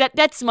situation. Like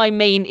that's my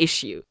main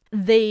issue.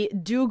 They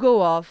do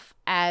go off,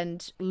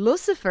 and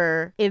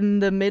Lucifer, in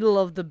the middle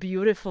of the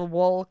beautiful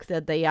walk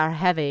that they are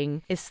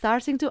having, is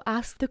starting to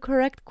ask the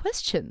correct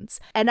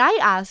questions. And I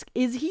ask,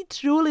 is he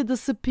truly the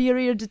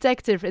superior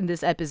detective in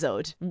this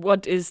episode?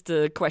 What is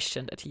the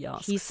question that he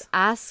asks? He's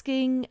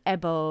asking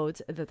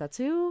about the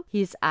tattoo.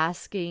 He's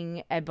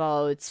asking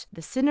about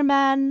the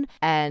Cinnamon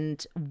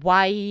and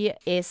why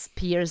is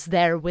Pierce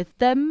there with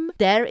them.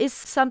 There is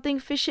something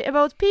fishy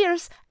about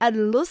Pierce,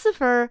 and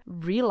Lucifer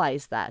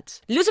realized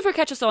that. Lucifer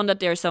catches on that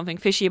there's something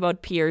fishy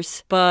about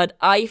Pierce, but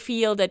I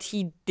feel that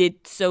he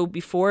did so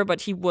before,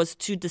 but he was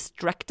too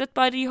distracted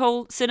by the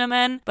whole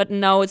Cinnamon. But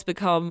now it's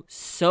become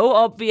so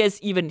obvious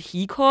even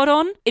he caught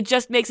on. It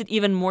just makes it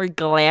even more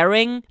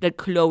glaring that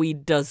Chloe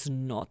does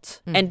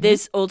not. Mm-hmm. And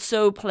this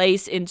also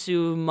plays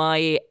into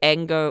my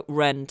anger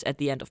rant at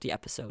the end of the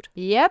episode.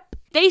 Yep.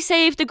 They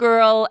save the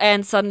girl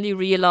and suddenly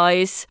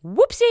realize,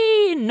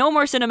 whoopsie, no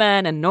more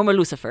Cinnamon and no more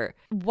Lucifer.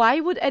 Why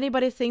would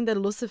anybody think that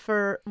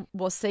Lucifer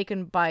was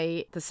taken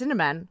by the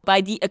Cinnamon?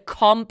 By the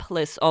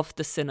accomplice of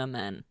the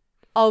Cinnamon.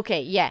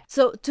 Okay, yeah.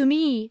 So to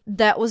me,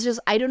 that was just,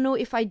 I don't know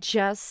if I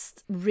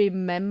just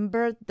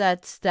remembered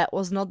that that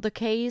was not the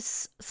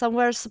case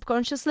somewhere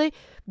subconsciously,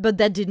 but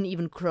that didn't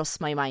even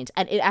cross my mind.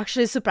 And it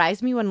actually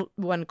surprised me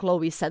when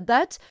Chloe said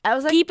that. I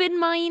was like, keep in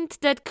mind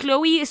that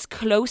Chloe is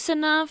close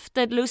enough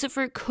that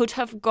Lucifer could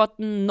have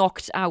gotten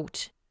knocked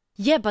out.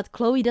 Yeah, but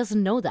Chloe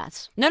doesn't know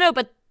that. No,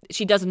 but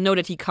she doesn't know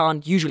that he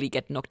can't usually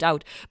get knocked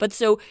out. But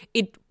so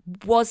it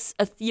was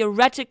a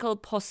theoretical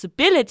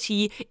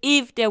possibility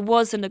if there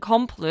was an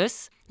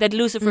accomplice that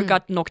Lucifer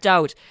got knocked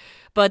out.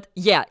 But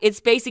yeah, it's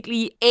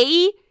basically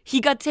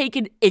he got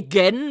taken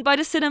again by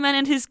the Cinnamon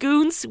and his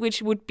goons,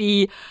 which would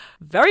be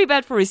very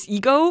bad for his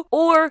ego,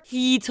 or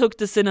he took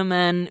the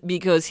Cinnamon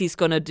because he's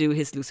gonna do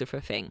his Lucifer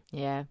thing.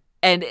 Yeah.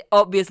 And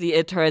obviously,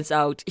 it turns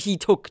out he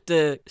took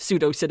the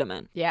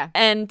pseudo-Cinnamon. Yeah.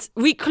 And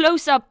we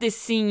close up this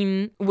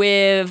scene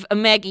with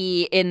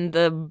Maggie in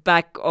the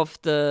back of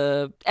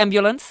the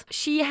ambulance.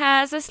 She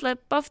has a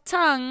slip of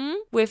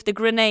tongue with the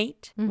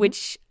grenade,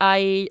 which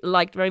I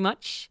liked very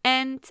much.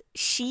 And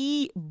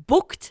she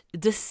booked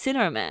the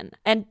Cinnamon.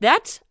 And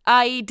that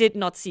I did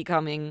not see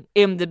coming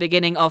in the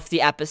beginning of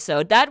the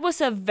episode. That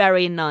was a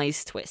very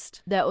nice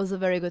twist. That was a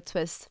very good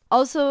twist.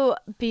 Also,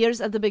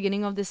 Pierce at the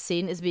beginning of this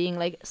scene is being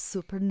like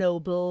super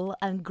noble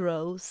and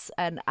gross,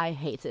 and I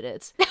hated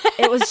it.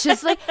 It was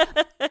just like...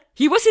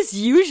 He was his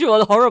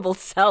usual horrible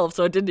self,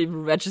 so it didn't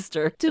even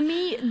register. To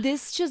me,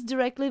 this just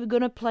directly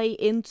gonna play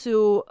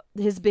into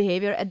his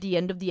behavior at the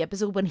end of the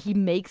episode when he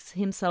makes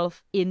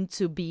himself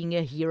into being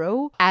a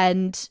hero.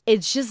 And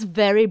it's just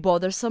very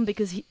bothersome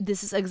because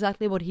this is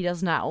exactly what he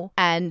does now.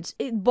 And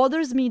it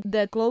bothers me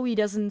that Chloe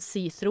doesn't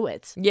see through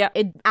it. Yeah.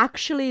 It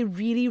actually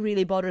really,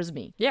 really bothers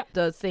me. Yeah.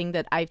 The thing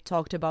that we've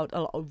talked about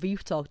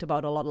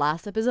a lot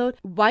last episode.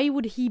 Why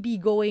would he be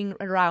going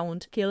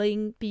around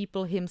killing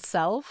people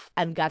himself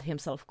and got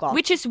himself caught?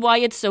 Which is why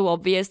it's so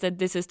obvious that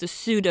this is the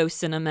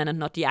pseudo-Cinnamon and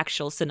not the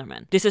actual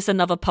Cinnamon. This is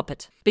another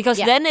puppet. Because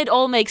then it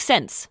all makes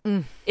sense.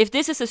 If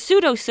this is a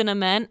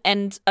pseudo-Cinnamon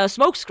and a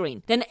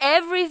smokescreen, then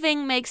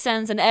everything makes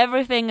sense and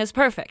everything is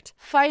perfect.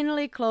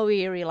 Finally,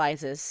 Chloe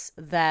realizes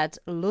that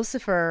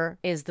Lucifer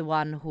is the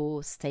one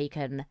who's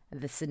taken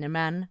the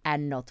Cinnamon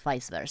and not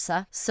vice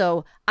versa.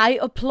 So I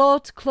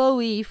applaud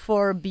Chloe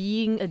for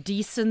being a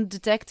decent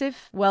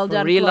detective. Well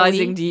done,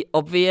 realizing Chloe. the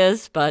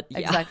obvious, but yeah.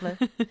 Exactly.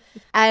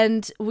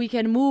 And we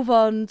can move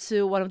on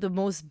to one of the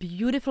most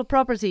beautiful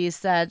properties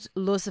that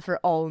Lucifer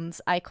owns.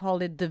 I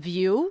call it the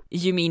view.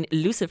 You mean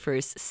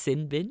Lucifer's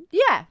sin bin?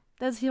 Yeah.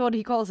 That's what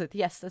he calls it.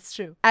 Yes, that's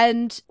true.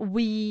 And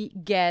we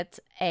get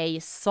a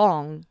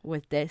song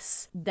with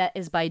this that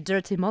is by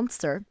Dirty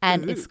Monster.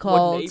 And it's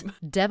called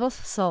Devil's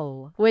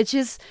Soul, which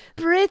is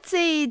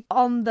pretty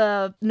on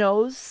the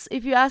nose,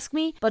 if you ask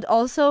me, but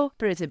also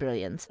pretty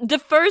brilliant. The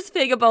first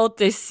thing about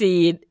this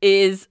scene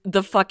is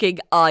the fucking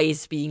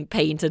eyes being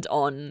painted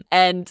on.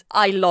 And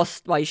I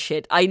lost my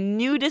shit. I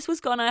knew this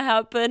was gonna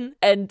happen.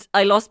 And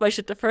I lost my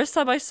shit the first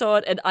time I saw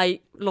it. And I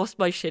lost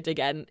my shit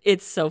again.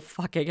 It's so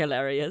fucking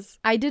hilarious.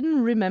 I didn't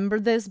remember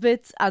this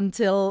bit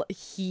until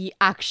he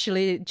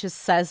actually just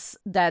says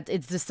that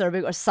it's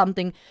disturbing or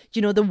something.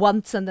 You know, the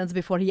one sentence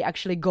before he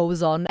actually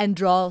goes on and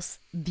draws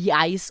the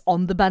eyes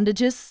on the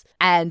bandages.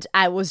 And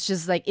I was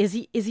just like, is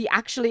he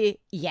actually?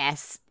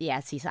 Yes,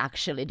 he's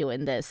actually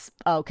doing this.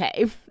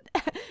 Okay.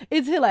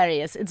 It's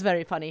hilarious. It's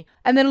very funny.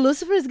 And then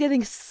Lucifer is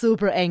getting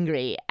super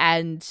angry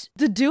and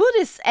the dude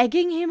is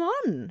egging him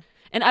on.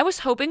 And I was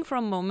hoping for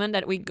a moment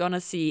that we're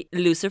gonna see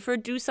Lucifer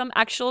do some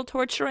actual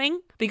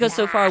torturing, because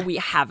so far we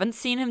haven't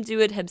seen him do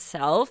it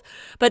himself.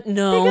 But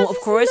no, Because of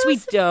it's course we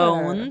Lucifer.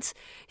 don't.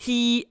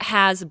 He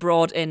has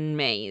brought in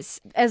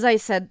Maze. As I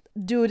said,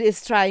 dude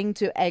is trying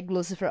to egg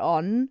Lucifer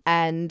on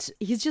and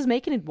he's just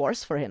making it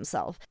worse for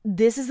himself.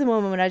 This is the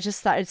moment when I just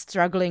started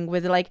struggling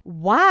with like,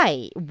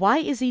 why? Why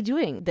is he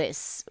doing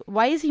this?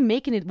 Why is he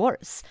making it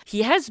worse?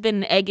 He has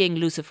been egging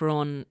Lucifer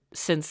on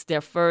since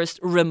their first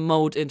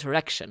remote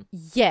interaction.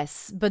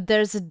 Yes, but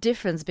there's a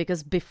difference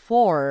because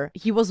before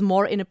he was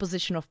more in a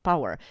position of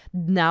power.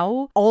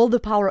 Now all the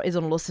power is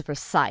on Lucifer's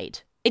side.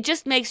 It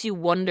just makes you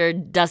wonder,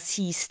 does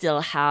he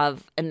still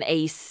have an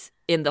ace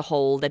in the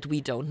hole that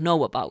we don't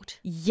know about?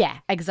 Yeah,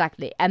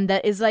 exactly. And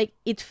that is like,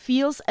 it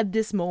feels at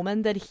this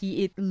moment that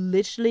it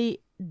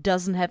literally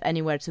doesn't have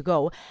anywhere to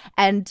go.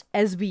 And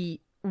as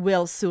we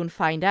will soon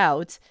find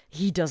out,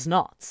 he does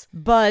not.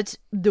 But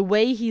the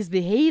way he's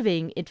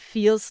behaving, it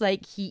feels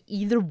like he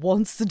either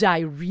wants to die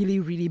really,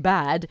 really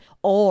bad,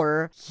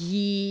 or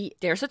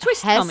there's a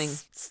twist has coming.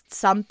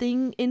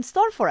 Something in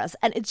store for us.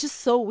 And it's just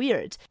so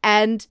weird.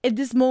 And at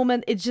this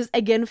moment, it just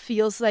again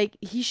feels like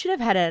he should have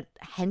had a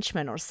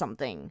henchman or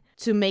something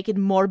to make it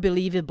more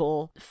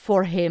believable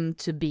for him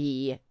to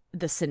be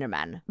the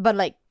Sinnerman. But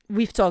like,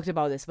 we've talked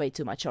about this way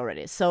too much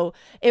already. So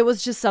it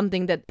was just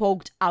something that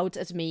poked out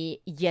at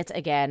me yet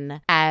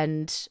again,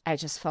 and I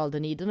just felt the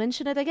need to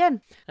mention it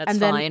again. That's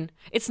fine.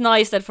 It's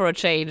nice that for a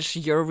change,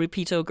 you're a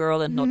repeato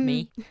girl and not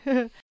me.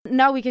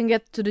 Now we can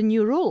get to the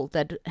new rule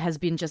that has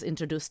been just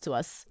introduced to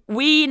us.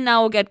 We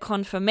now get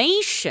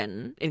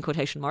confirmation, in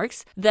quotation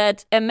marks,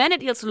 that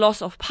Amenadiel's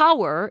loss of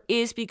power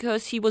is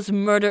because he was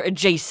murder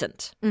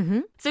adjacent.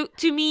 So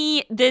to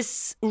me,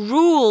 this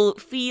rule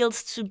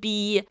feels to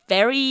be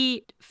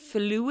very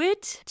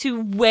fluid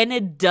to when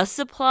it does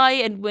apply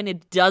and when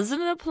it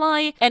doesn't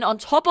apply. And on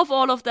top of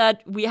all of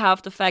that, we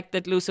have the fact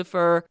that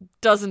Lucifer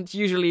doesn't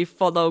usually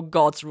follow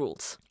God's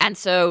rules. And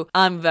so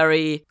I'm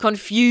very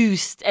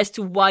confused as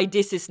to why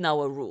this is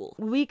now a rule.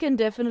 We can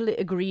definitely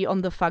agree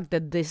on the fact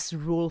that this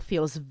rule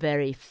feels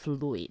very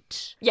fluid.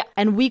 Yeah.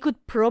 And we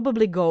could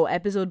probably go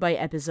episode by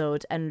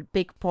episode and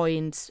pick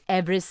points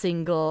every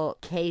single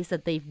case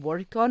that they've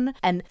worked on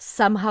and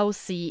somehow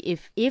see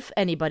if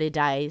anybody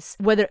dies,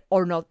 whether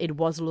or not it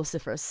was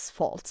Lucifer's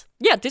fault.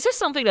 Yeah, this is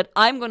something that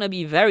I'm going to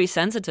be very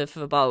sensitive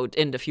about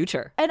in the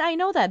future. And I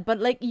know that, but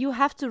like you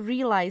have to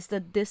realize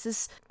that this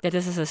is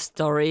a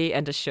story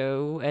and a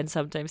show, and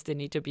sometimes they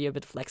need to be a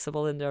bit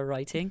flexible in their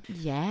writing.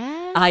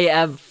 Yeah. I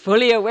am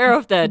fully aware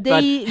of that,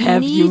 but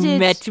have you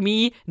met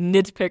me,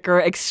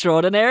 nitpicker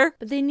extraordinaire?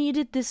 But they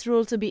needed this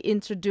rule to be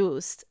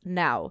introduced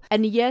now.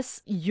 And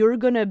yes, you're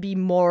gonna be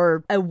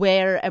more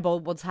aware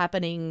about what's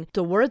happening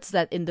towards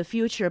that in the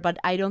future, but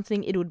I don't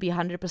think it would be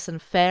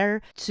 100%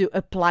 fair to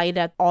apply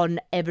that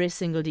on every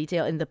single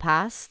detail in the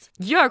past.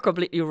 You are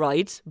completely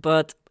right,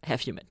 but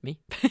have you met me?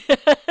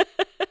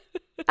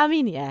 I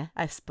mean, yeah,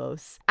 I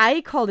suppose.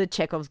 I called it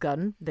Chekhov's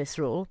gun, this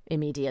rule,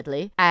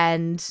 immediately.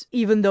 And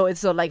even though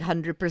it's not like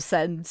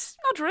 100%...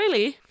 Not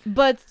really.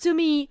 But to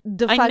me,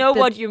 the fact I know that...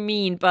 what you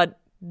mean, but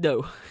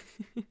no.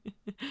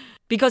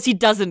 Because he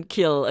doesn't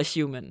kill a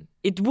human.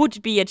 It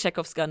would be a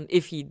Chekhov's gun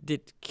if he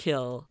did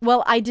kill...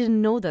 Well, I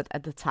didn't know that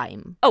at the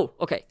time. Oh,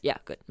 okay. Yeah,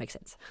 good. Makes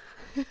sense.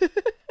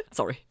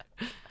 Sorry.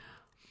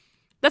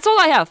 That's all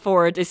I have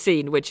for this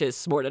scene, which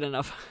is more than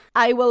enough.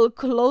 I will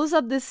close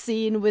up this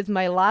scene with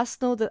my last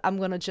note that I'm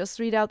gonna just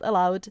read out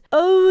aloud.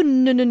 Oh,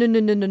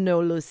 no,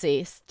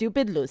 Lucy.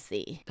 Stupid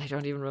Lucy. I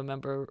don't even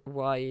remember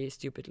why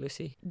stupid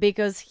Lucy.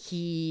 Because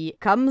he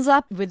comes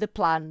up with a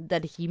plan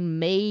that he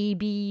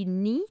maybe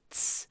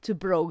needs to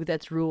broke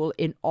that rule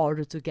in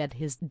order to get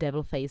his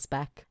devil face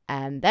back.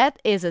 And that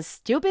is a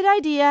stupid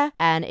idea,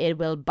 and it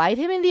will bite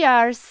him in the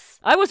arse.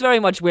 I was very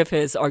much with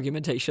his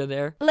argumentation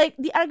there. Like,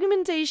 the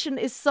argumentation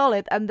is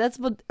solid, and that's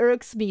what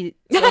irks me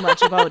so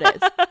much about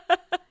it.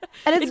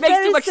 And it's it makes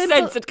too much simple.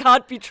 sense. It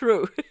can't be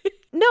true.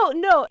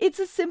 No, it's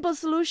a simple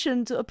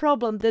solution to a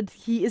problem that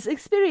he is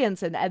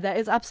experiencing, and that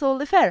is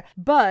absolutely fair.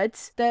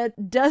 But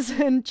that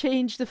doesn't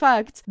change the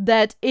fact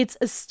that it's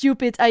a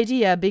stupid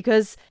idea,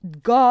 because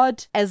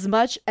God, as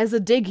much as a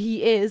dig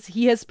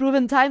he has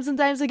proven times and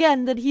times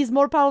again that he's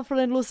more powerful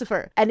than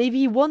Lucifer. And if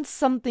he wants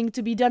something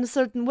to be done a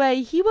certain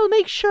way, he will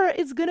make sure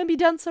it's gonna be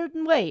done a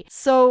certain way.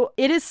 So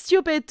it is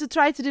stupid to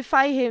try to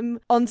defy him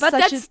on but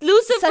that's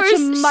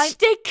Lucifer's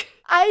shtick.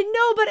 I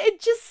know, but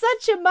it's just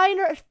such a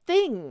minor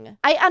thing.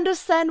 I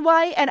understand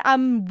why, and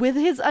I'm with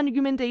his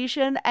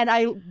argumentation, and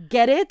I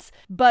get it,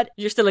 but...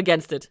 You're still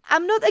against it.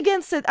 I'm not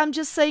against it. I'm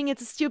just saying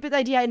it's a stupid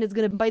idea, and it's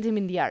gonna bite him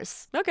in the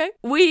arse. Okay.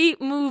 We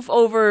move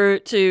over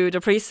to the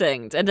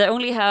precinct, and I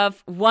only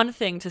have one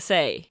thing to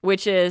say,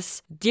 which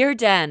is, Dear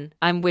Dan,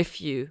 I'm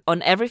with you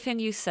on everything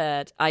you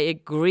said. I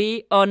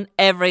agree on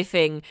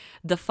everything.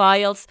 The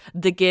files,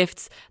 the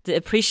gifts, the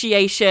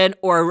appreciation,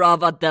 or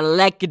rather the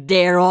lack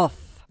thereof.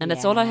 And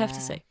that's all I have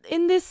to say.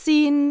 In this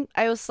scene,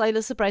 I was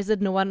slightly surprised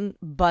that no one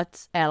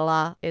but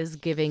Ella is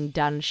giving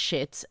Dan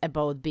shit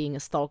about being a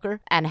stalker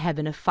and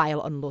having a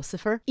file on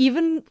Lucifer.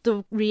 Even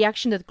the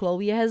reaction that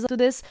Chloe has to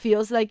this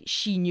feels like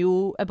she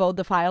knew about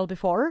the file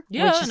before.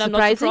 Yeah, which is and I'm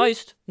surprising. not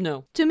surprised.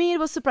 No. To me, it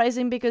was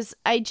surprising because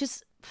I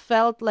just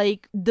felt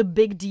like the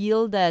big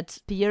deal that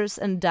Pierce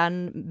and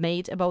Dan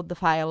made about the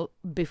file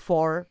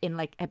before in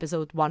like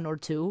episode 1 or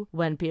 2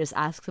 when Pierce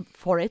asked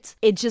for it,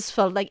 it just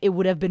felt like it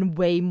would have been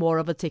way more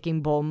of a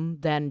ticking bomb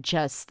than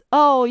just,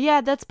 oh yeah,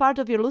 that's part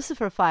of your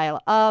Lucifer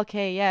file.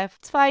 Okay, yeah,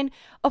 it's fine.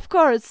 Of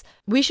course.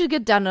 We should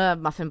get Dan a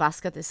muffin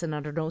basket is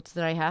another note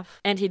that I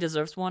have. And he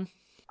deserves one.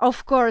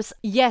 Of course,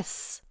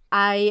 yes.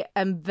 I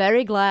am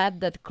very glad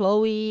that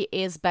Chloe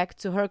is back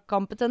to her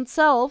competent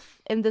self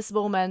in this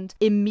moment,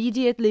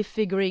 immediately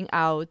figuring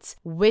out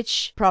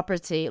which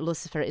property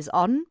Lucifer is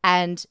on.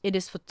 And it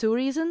is for 2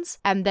 reasons.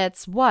 And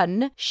that's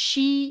 1,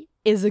 she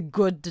is a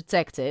good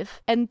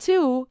detective, and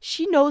 2,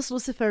 she knows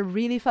Lucifer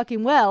really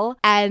fucking well,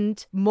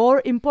 and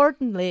more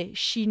importantly,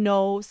 she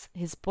knows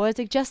his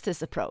poetic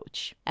justice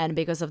approach. And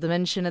because of the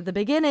mention at the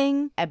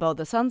beginning about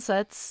the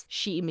sunsets,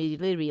 she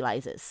immediately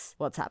realizes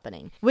what's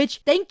happening.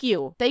 Which, thank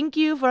you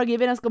for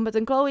giving us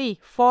competent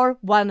Chloe for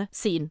 1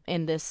 scene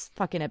in this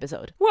fucking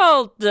episode.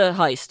 Well, the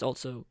heist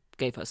also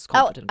gave us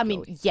competent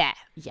Chloe.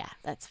 Yeah,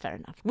 that's fair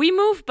enough. We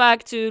move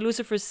back to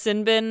Lucifer's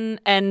sin bin,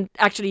 and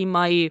actually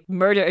my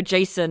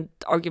murder-adjacent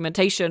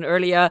argumentation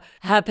earlier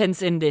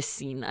happens in this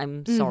scene.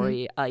 I'm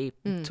sorry I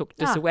took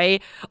this away.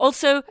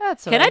 Also,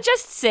 can I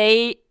just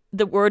say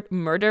the word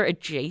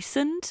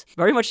murder-adjacent?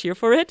 Very much here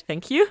for it.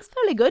 Thank you. It's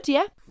fairly good,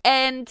 yeah.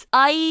 And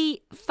I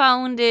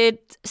found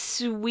it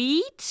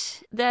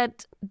sweet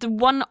that the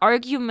one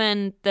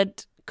argument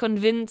that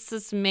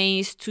convinces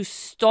Maze to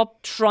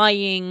stop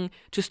trying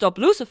to stop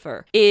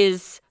Lucifer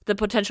is the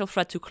potential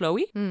threat to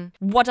Chloe.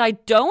 What I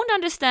don't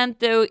understand,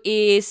 though,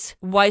 is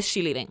why is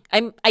she leaving?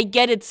 I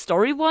get it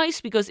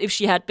story-wise, because if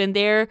she had been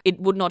there, it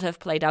would not have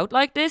played out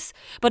like this.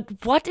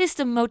 But what is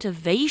the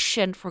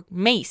motivation for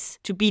Maze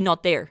to be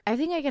not there? I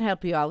think I can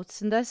help you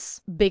out in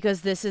this,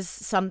 because this is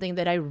something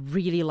that I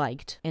really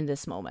liked in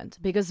this moment.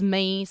 Because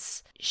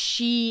Maze,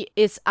 she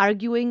is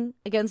arguing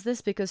against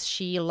this because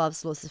she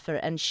loves Lucifer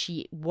and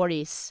she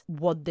worries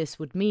what this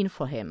would mean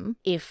for him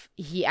if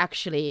he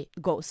actually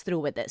goes through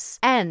with this.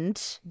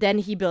 And then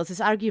he builds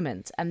his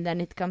argument, and then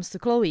it comes to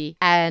Chloe,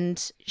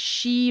 and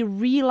she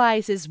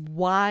realizes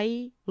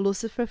why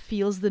Lucifer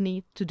feels the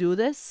need to do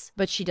this,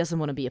 but she doesn't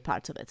want to be a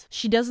part of it.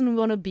 She doesn't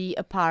want to be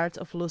a part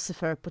of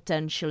Lucifer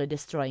potentially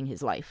destroying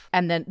his life.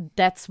 And then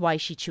that's why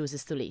she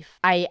chooses to leave.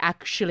 I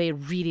actually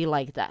really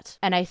like that.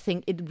 And I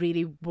think it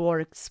really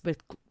works with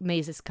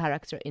Maze's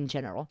character in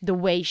general. The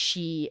way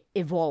she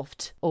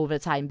evolved over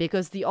time.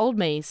 Because the old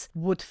Maze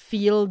would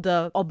feel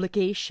the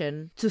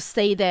obligation to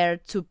stay there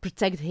to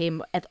protect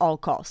him at all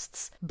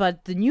costs.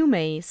 But the new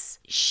Maze,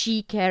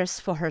 she cares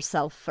for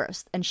herself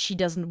first. And she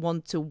doesn't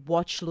want to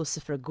watch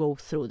Lucifer go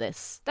through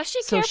this. Does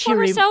she care for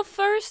herself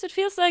first? It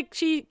feels like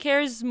she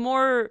cares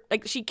more,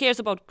 like she cares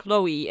about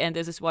Chloe, and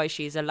this is why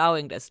she's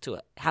allowing this to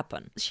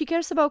happen. She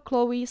cares about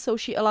Chloe, so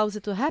she allows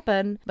it to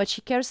happen, but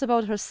she cares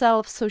about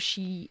herself, so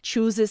she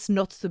chooses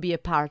not to be a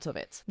part of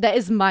it. That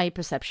is my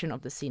perception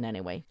of the scene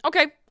anyway.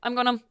 Okay, I'm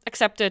gonna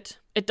accept it.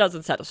 It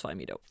doesn't satisfy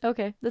me, though.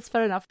 Okay, that's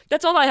fair enough.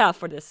 That's all I have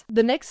for this.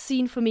 The next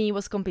scene for me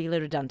was completely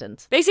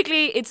redundant.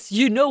 Basically, it's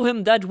you know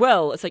him that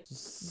well. It's like,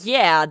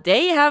 yeah,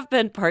 they have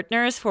been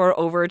partners for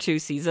over 2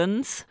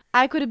 seasons.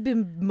 I could have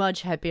been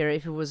much happier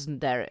if it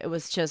wasn't there. It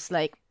was just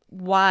like,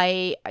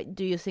 why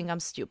do you think I'm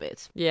stupid?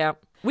 Yeah.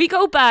 We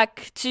go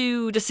back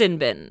to the sin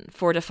bin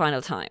for the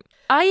final time.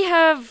 I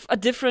have a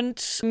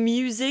different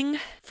musing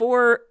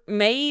for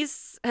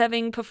Maze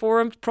having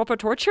performed proper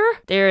torture.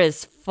 There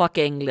is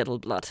fucking little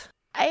blood.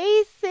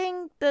 I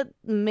think that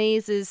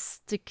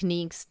Maze's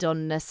techniques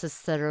don't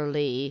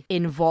necessarily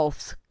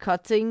involve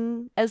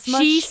cutting as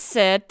much. She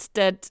said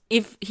that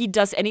if he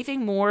does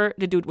anything more,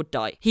 the dude would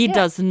die. He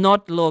does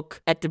not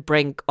look at the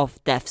brink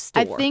of death's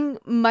door. I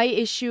think my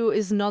issue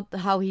is not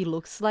how he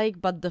looks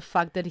like, but the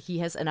fact that he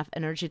has enough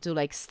energy to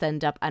like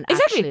stand up and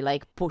actually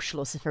like push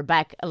Lucifer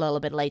back a little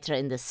bit later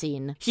in the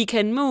scene. He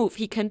can move,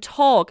 he can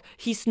talk,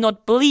 he's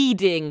not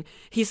bleeding,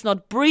 he's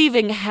not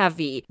breathing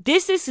heavy.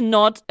 This is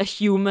not a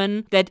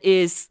human that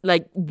is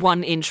like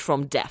 1 inch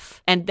from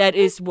death. And that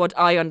is what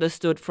I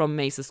understood from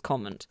Maze's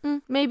comment.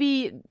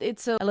 Maybe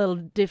it's a little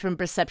different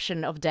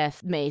perception of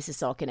death Maze is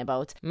talking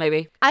about.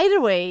 Maybe.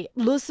 Either way,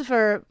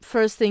 Lucifer,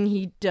 first thing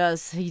he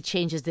does, he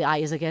changes the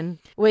eyes again.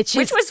 Which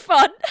was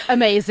fun.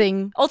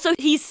 Amazing. Also,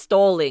 he's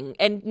stalling.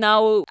 And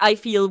now I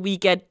feel we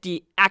get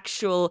the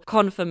actual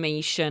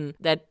confirmation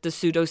that the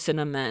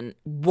pseudo-Sinnerman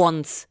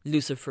wants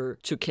Lucifer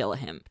to kill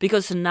him.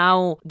 Because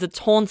now the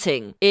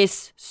taunting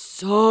is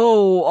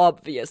so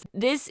obvious.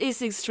 This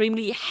is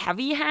extremely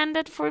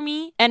heavy-handed for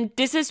me. And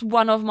this is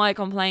one of my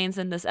complaints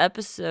in this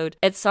episode.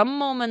 At some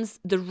moments,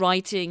 the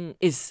writing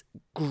is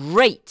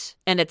great.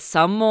 And at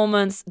some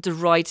moments, the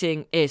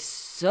writing is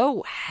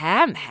so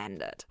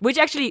ham-handed. Which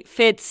actually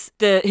fits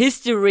the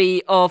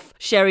history of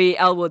Sherry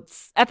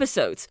Elwood's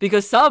episodes.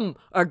 Because some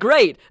are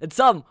great and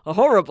some are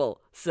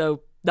horrible.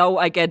 So now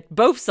I get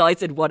both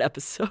sides in one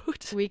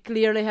episode. We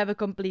clearly have a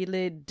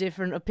completely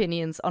different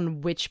opinions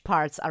on which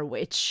parts are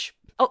which.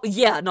 Oh,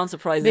 yeah,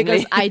 non-surprisingly.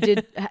 Because I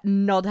did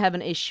not have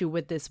an issue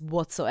with this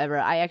whatsoever.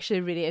 I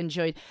actually really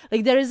enjoyed...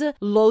 Like, there is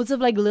loads of,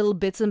 like, little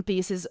bits and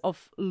pieces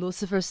of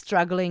Lucifer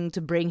struggling to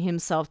bring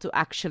himself to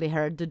actually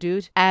hurt the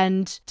dude.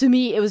 And to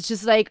me, it was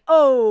just like,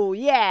 oh,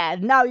 yeah,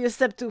 now you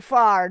step too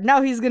far.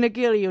 Now he's gonna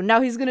kill you. Now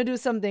he's gonna do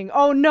something.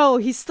 Oh, no,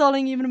 he's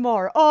stalling even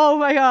more. Oh,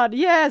 my God,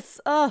 yes.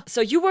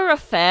 So you were a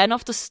fan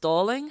of the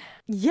stalling?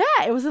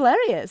 Yeah, it was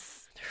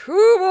hilarious.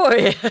 Oh,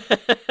 boy.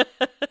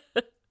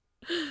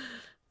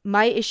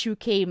 My issue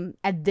came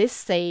at this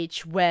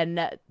stage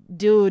when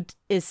dude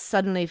is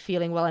suddenly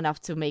feeling well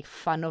enough to make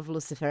fun of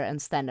Lucifer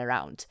and stand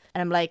around.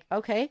 And I'm like,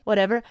 okay,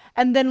 whatever.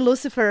 And then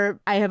Lucifer,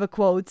 I have a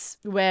quote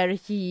where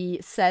he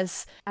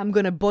says, I'm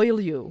gonna boil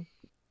you.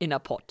 In a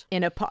pot.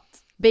 In a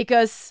pot.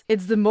 Because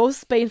it's the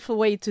most painful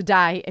way to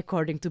die,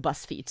 according to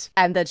BuzzFeed.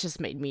 And that just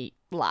made me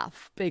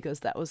laugh, because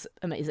that was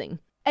amazing.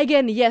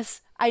 Again,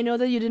 yes, I know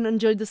that you didn't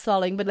enjoy the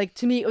stalling, but like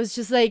to me, it was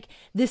just like,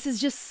 this is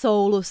just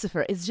so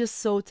Lucifer. It's just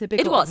so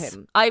typical of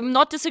him. I'm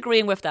not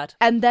disagreeing with that.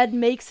 And that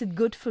makes it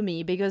good for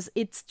me because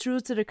it's true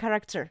to the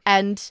character.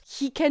 And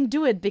he can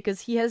do it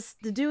because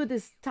the dude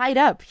is tied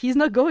up. He's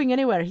not going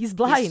anywhere. He's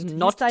blind. He's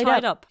not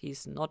tied up.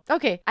 He's not.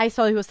 Okay, I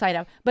thought he was tied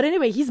up. But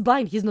anyway, he's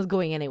blind. He's not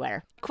going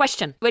anywhere.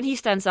 Question. When he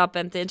stands up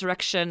and the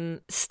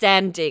interaction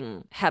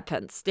standing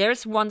happens,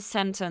 there's one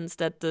sentence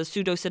that the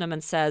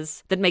pseudo-cinnamon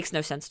says that makes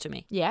no sense to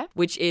me. Yeah.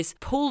 Which is,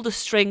 pull the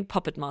string,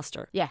 puppet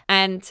master. Yeah.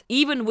 And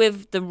even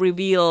with the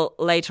reveal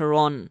later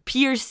on,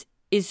 Pierce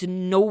is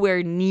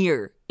nowhere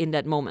near in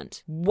that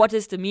moment. What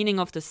is the meaning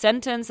of the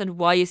sentence and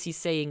why is he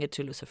saying it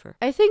to Lucifer?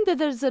 I think that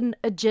there's an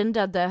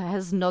agenda that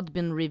has not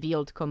been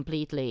revealed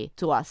completely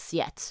to us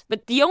yet.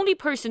 But the only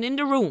person in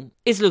the room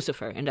is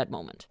Lucifer in that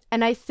moment.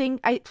 And I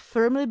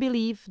firmly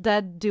believe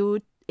that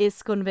dude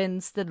is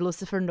convinced that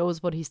Lucifer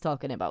knows what he's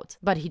talking about,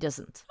 but he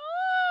doesn't.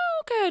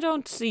 Okay, I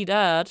don't see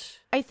that.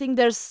 I think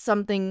there's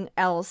something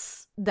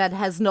else that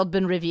has not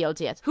been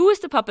revealed yet. Who is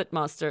the puppet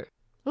master?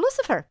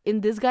 Lucifer.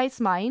 In this guy's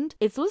mind,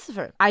 it's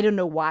Lucifer. I don't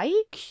know why.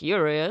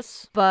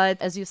 Curious.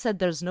 But as you said,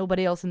 there's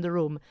nobody else in the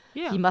room.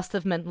 Yeah. He must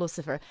have meant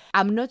Lucifer.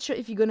 I'm not sure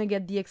if you're gonna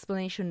get the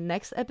explanation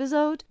next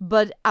episode,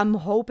 but I'm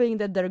hoping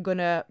that they're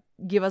gonna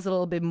give us a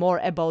little bit more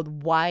about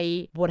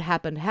why what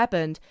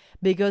happened,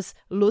 because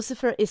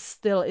Lucifer is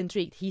still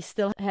intrigued. He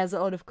still has a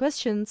lot of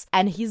questions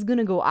and he's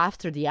gonna go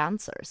after the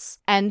answers.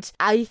 And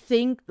I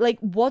think, like,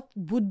 what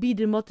would be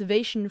the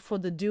motivation for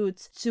the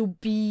dude to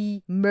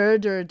be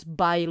murdered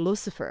by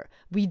Lucifer?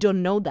 We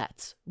don't know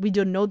that. We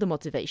don't know the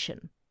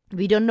motivation.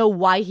 We don't know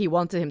why he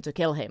wanted him to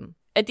kill him.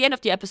 At the end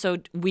of the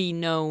episode, we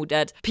know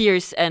that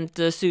Pierce and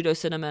the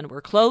pseudo-cinnamon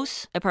were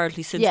close,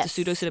 apparently since the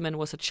pseudo-cinnamon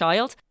was a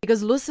child.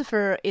 Because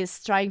Lucifer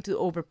is trying to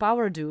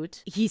overpower dude,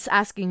 he's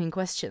asking him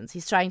questions.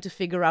 He's trying to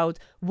figure out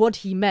what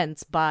he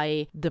meant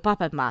by the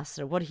puppet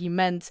master, what he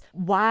meant,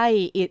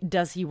 why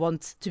does he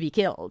want to be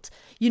killed.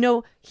 You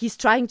know, he's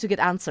trying to get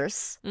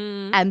answers,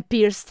 and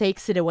Pierce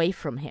takes it away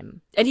from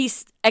him. And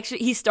he's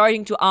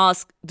starting to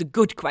ask the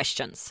good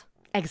questions.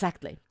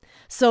 Exactly.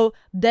 So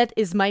that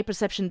is my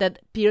perception, that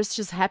Pierce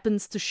just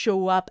happens to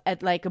show up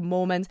at like a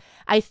moment,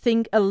 I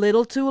think a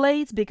little too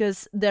late,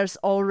 because there's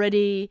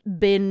already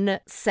been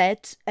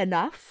set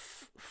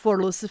enough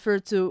for Lucifer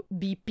to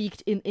be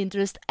piqued in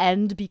interest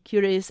and be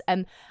curious.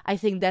 And I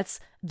think that's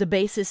the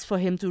basis for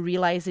him to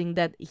realizing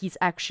that he's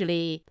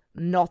actually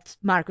not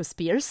Marcus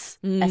Pierce,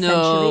 essentially.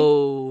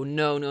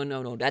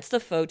 No. That's the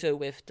photo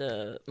with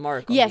the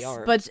mark on the arm. Yes,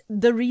 but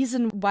the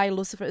reason why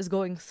Lucifer is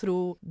going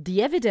through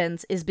the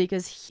evidence is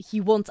because he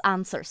wants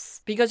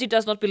answers. Because he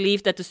does not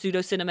believe that the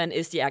pseudo-cinnamon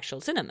is the actual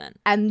cinnamon.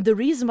 And the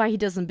reason why he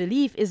doesn't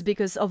believe is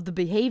because of the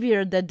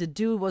behavior that the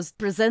dude was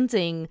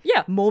presenting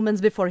moments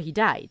before he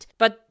died.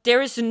 But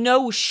there is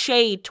no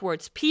shade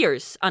towards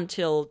Pierce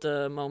until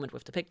the moment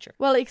with the picture.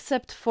 Well,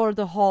 except for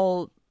the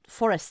whole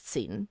forest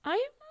scene.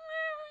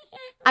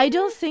 I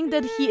don't think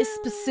that he is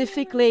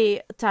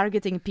specifically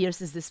targeting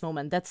Pierce at this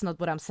moment. That's not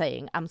what I'm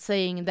saying. I'm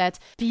saying that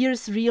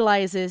Pierce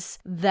realizes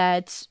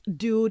that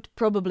dude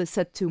probably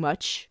said too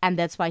much, and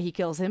that's why he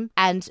kills him.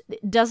 And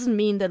it doesn't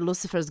mean that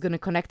Lucifer is going to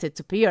connect it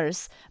to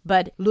Pierce,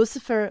 but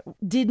Lucifer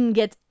didn't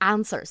get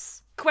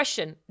answers.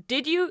 Question.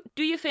 Do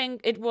you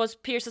think it was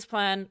Pierce's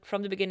plan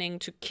from the beginning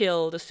to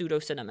kill the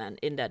pseudo-cinnamon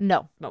in that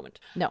moment?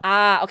 No.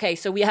 Okay,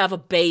 so we have a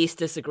base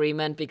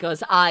disagreement,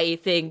 because I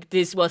think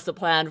this was the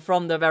plan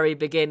from the very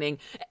beginning.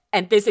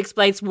 And this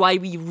explains why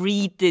we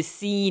read this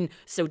scene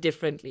so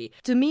differently.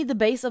 To me, the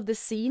base of the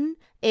scene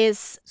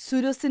is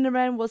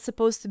pseudo-cinnamon was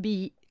supposed to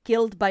be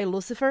killed by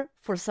Lucifer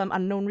for some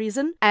unknown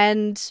reason.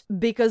 And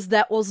because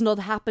that was not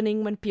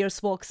happening when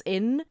Pierce walks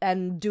in,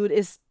 and dude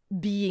is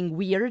being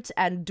weird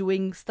and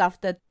doing stuff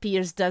that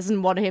Pierce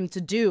doesn't want him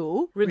to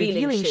do,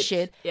 revealing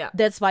shit.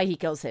 That's why he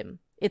kills him.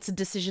 It's a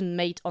decision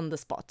made on the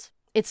spot.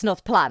 It's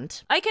not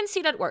planned. I can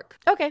see that work.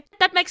 Okay.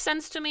 That makes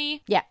sense to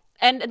me. Yeah.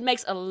 And it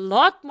makes a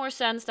lot more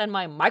sense than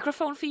my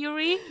microphone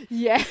theory.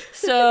 Yeah.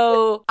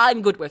 So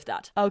I'm good with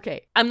that.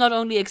 Okay. I'm not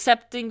only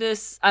accepting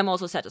this, I'm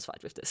also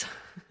satisfied with this.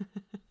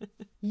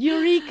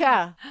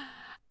 Eureka!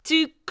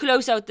 To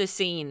close out the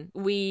scene,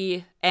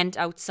 we end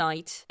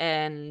outside,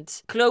 and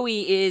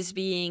Chloe is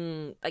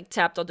being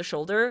tapped on the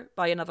shoulder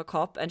by another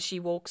cop, and she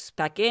walks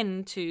back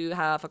in to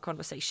have a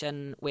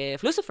conversation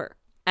with Lucifer.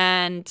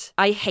 And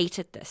I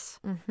hated this.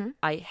 Mm-hmm.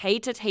 I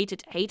hated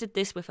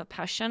this with a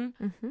passion,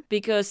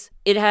 because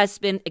it has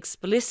been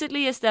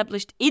explicitly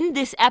established in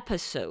this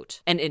episode,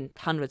 and in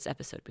hundreds of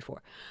episodes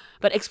before,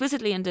 but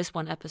explicitly in this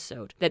one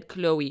episode, that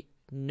Chloe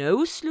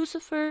knows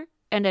Lucifer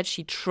and that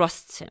she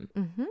trusts him.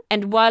 Mm-hmm.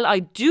 And while I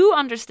do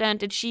understand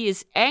that she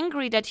is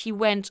angry that he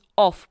went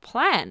off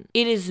plan,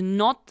 it is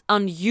not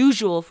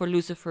unusual for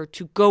Lucifer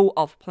to go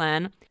off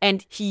plan,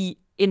 and he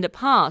in the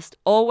past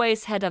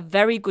always had a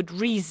very good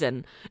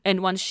reason.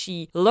 And once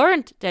she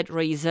learned that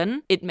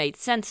reason, it made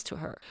sense to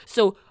her.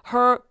 So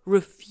her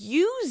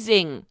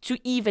refusing to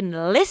even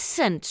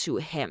listen to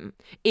him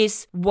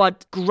is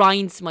what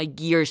grinds my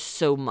gears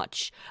so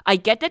much. I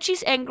get that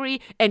she's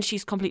angry and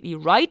she's completely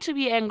right to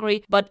be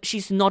angry, but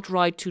she's not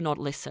right to not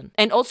listen.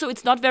 And also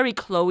it's not very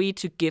Chloe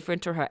to give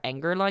into her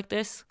anger like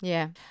this.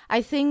 Yeah.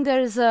 I think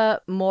there's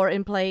more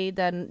in play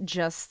than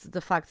just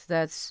the fact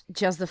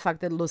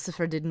that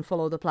Lucifer didn't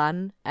follow the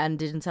plan and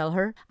didn't tell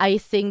her. I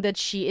think that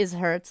she is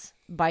hurt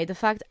by the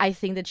fact. I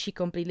think that she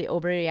completely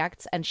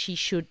overreacts and she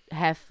should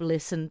have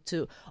listened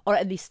to, or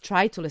at least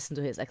tried to listen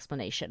to his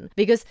explanation,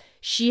 because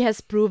she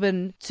has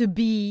proven to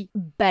be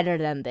better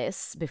than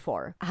this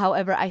before.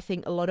 However, I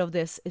think a lot of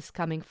this is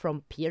coming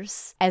from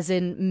Pierce, as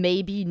in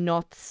maybe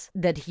not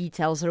that he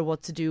tells her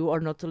what to do or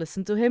not to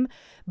listen to him,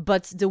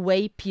 but the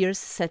way Pierce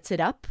sets it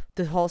up,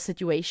 the whole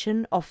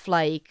situation of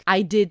like,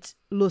 I did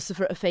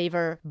Lucifer a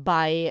favor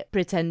by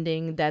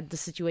pretending that the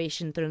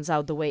situation turns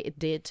out the way it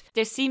did.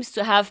 There seems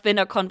to have been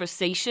a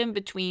conversation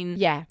between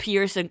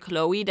Pierce and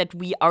Chloe that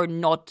we are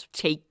not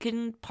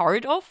taken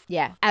part of.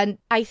 Yeah, and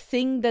I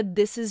think that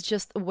this is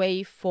just a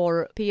way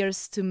for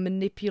Pierce to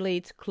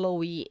manipulate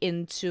Chloe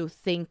into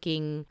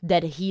thinking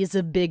that he is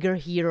a bigger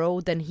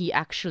hero than he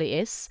actually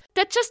is.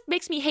 That just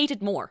makes me hate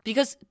it more,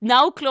 because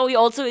now Chloe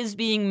also is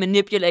being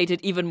manipulated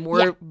even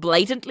more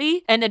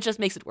blatantly, and it just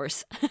makes it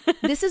worse.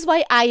 This is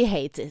why I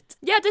hate it.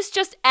 Yeah, this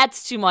just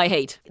adds to my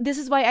hate. This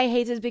is why I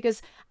hate it,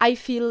 because I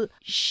feel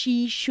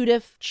she should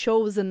have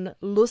chosen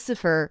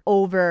Lucifer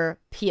over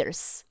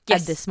Pierce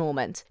at this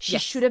moment. She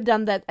should have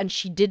done that, and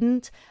she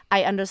didn't.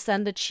 I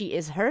understand that she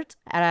is hurt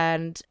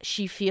and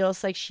she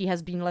feels like she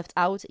has been left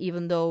out,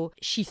 even though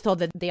she thought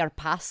that they are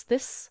past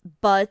this.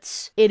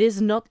 But it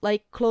is not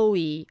like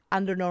Chloe,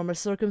 under normal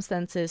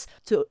circumstances,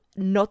 to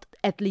not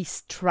at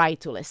least try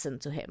to listen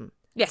to him.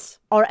 Yes.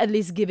 Or at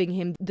least giving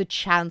him the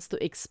chance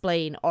to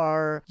explain,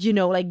 or, you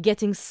know, like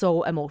getting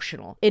so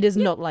emotional. It is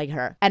not like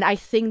her. And I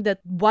think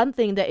that one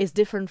thing that is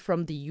different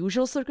from the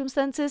usual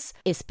circumstances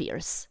is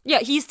Pierce.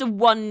 Yeah, he's the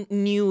one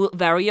new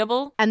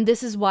variable. And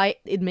this is why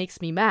it makes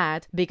me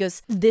mad,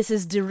 because this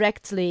is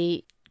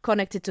directly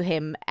connected to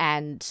him,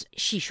 and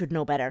she should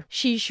know better.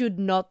 She should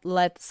not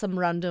let some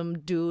random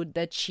dude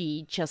that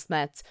she just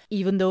met,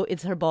 even though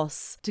it's her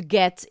boss, to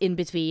get in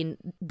between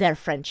their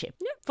friendship.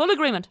 Yeah, full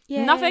agreement.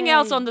 Yay. Nothing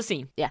else on the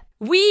scene. Yeah.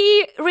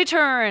 We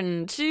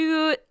return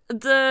to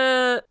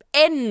the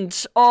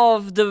end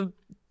of the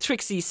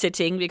Trixie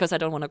sitting, because I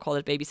don't want to call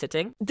it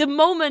babysitting. The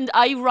moment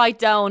I write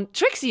down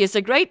Trixie is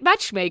a great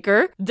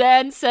matchmaker,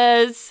 Dan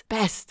says,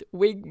 best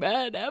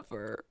wingman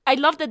ever. I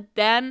love that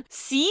Dan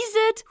sees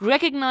it,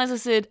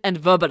 recognizes it, and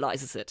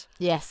verbalizes it.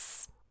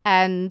 Yes.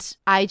 And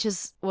I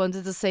just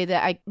wanted to say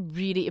that I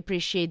really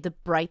appreciate the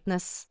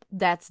brightness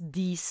that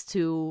these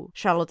two,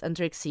 Charlotte and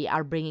Trixie,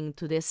 are bringing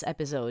to this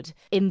episode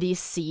in this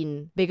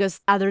scene. Because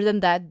other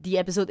than that, the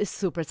episode is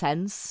super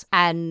tense.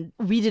 And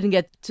we didn't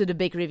get to the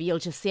big reveal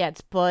just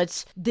yet.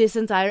 But this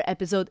entire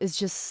episode is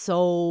just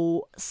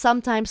so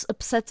sometimes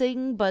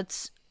upsetting,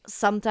 but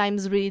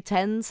sometimes really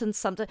tense, and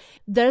sometimes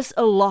there's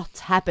a lot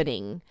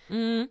happening.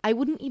 I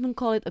wouldn't even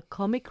call it a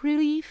comic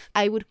relief.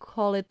 I would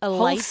call it a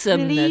light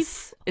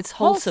relief. It's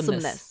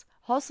wholesomeness.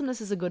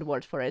 Wholesomeness is a good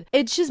word for it.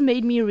 It just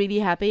made me really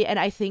happy, and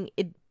I think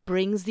it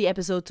brings the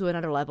episode to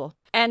another level.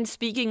 And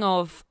speaking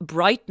of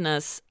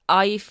brightness,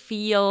 I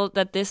feel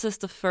that this is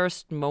the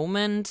first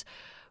moment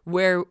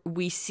where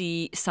we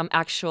see some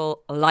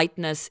actual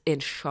lightness in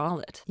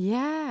Charlotte.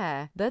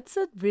 Yeah, that's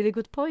a really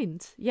good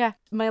point. Yeah,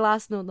 my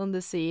last note on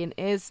the scene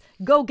is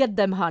go get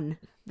them, hun,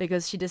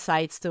 because she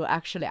decides to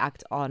actually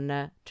act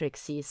on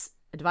Trixie's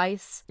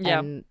advice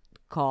and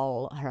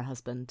call her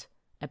husband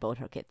about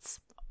her kids.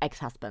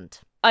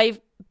 Ex-husband.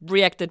 I've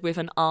reacted with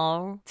an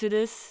R to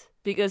this,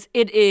 because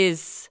it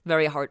is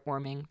very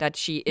heartwarming that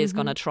she is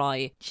gonna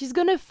try. She's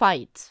gonna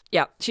fight.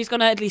 Yeah, she's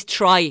gonna at least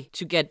try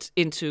to get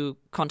into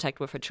contact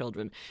with her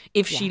children.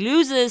 If she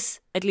loses,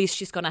 at least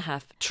she's gonna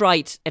have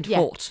tried and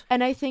fought.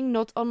 And I think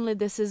not only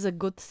this is a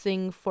good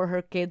thing for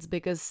her kids,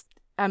 because,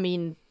 I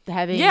mean,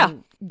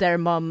 having their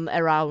mom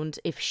around,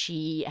 if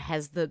she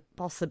has the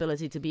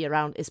possibility to be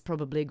around, is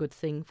probably a good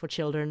thing for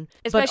children.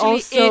 Especially but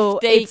also,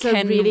 if they it's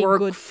can really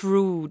work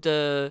through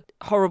the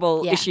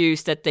horrible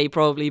issues that they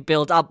probably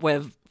built up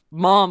with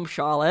Mom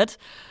Charlotte.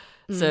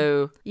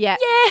 So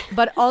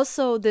but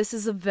also this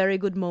is a very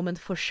good moment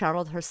for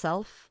Charlotte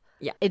herself.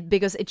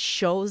 Because it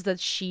shows that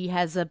she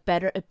has a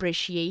better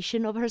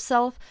appreciation of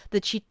herself,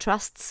 that she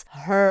trusts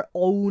her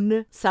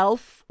own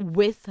self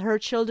with her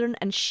children,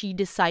 and she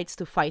decides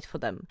to fight for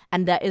them.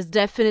 And that is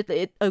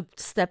definitely a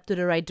step to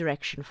the right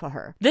direction for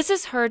her. This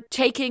is her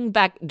taking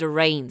back the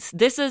reins.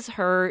 This is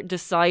her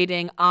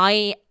deciding,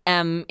 I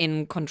am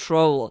in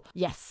control.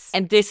 Yes.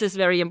 And this is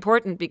very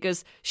important,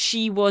 because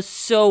she was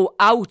so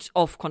out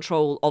of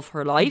control of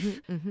her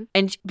life.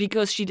 And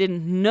because she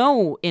didn't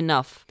know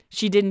enough,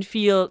 she didn't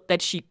feel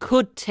that she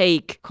could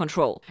take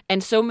control.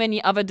 And so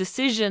many other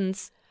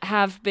decisions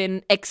have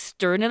been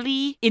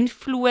externally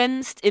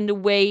influenced in the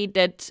way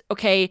that,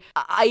 okay,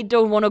 I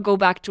don't want to go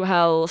back to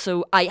hell,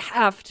 so I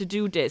have to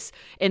do this.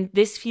 And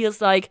this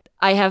feels like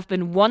I have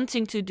been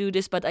wanting to do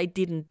this, but I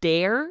didn't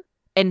dare.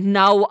 And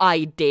now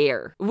I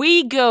dare.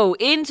 We go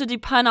into the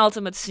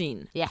penultimate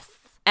scene. Yes.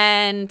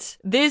 And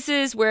this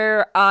is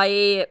where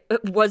I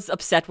was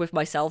upset with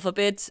myself a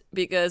bit,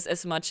 because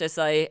as much as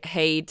I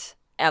hate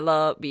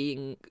Ella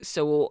being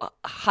so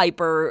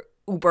hyper,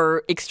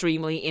 uber,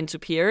 extremely into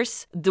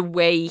Pierce, the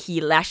way he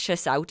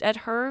lashes out at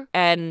her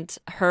and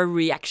her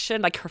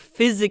reaction, like her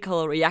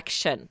physical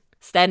reaction,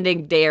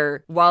 standing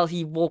there while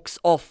he walks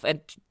off and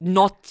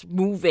not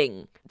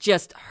moving,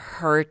 just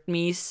hurt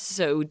me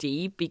so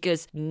deep,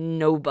 because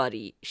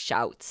nobody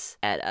shouts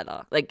at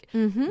Ella. Like,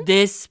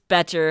 this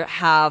better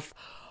have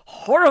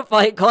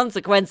horrifying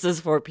consequences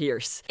for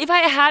Pierce. If I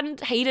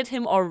hadn't hated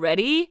him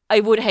already,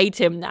 I would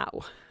hate him now.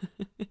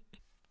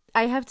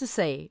 I have to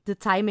say, the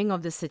timing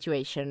of this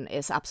situation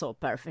is absolute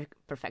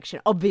perfection.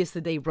 Obviously,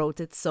 they wrote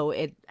it so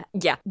it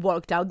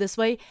worked out this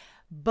way.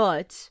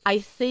 But I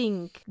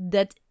think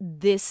that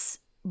this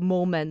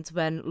moment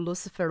when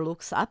Lucifer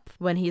looks up,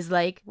 when he's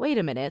like, wait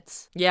a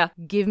minute. Yeah.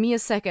 Give me a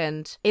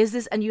second. Is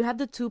this... And you have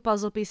the two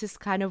puzzle pieces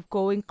kind of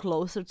going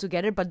closer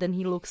together, but then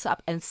he looks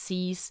up and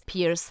sees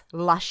Pierce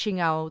lashing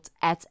out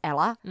at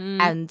Ella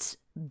and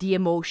the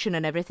emotion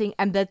and everything,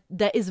 and that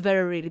is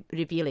very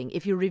revealing.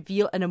 If you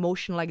reveal an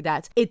emotion like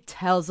that, it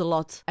tells a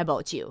lot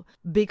about you,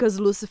 because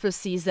Lucifer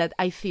sees that.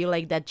 I feel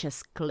like that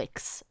just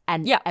clicks,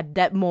 and at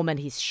that moment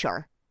he's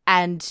sure.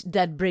 And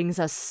that brings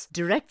us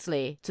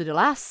directly to the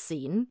last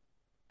scene,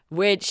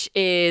 which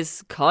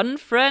is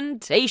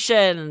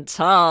confrontation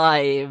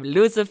time.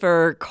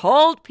 Lucifer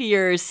called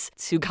Pierce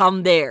to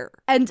come there.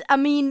 And I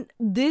mean,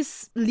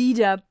 this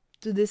lead up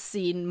to this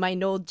scene, my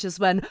note just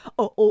went,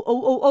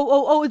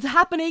 oh, it's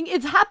happening.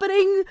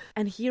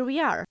 And here we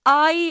are.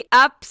 I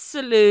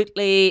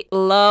absolutely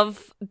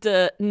love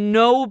the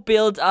no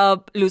build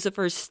up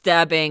Lucifer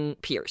stabbing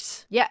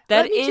Pierce. Yeah,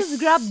 let me just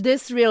grab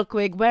this real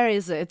quick. Where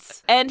is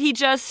it? And he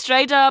just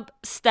straight up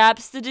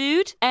stabs the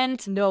dude,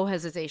 and no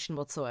hesitation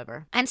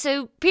whatsoever. And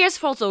so Pierce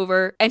falls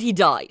over and he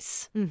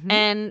dies.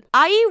 And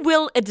I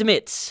will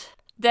admit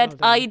that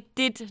I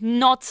did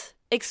not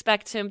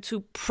expect him to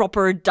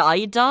proper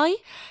die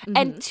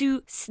and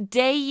to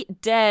stay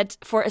dead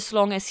for as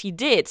long as he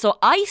did. So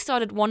I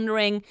started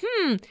wondering,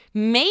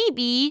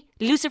 maybe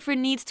Lucifer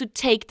needs to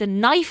take the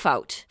knife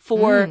out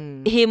for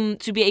him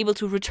to be able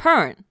to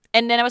return.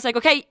 And then I was like,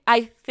 okay,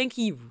 I think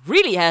he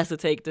really has to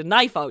take the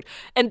knife out.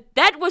 And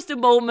that was the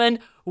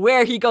moment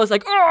where he goes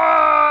like,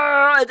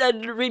 "Arr!" and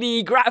then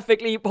really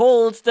graphically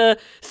pulls the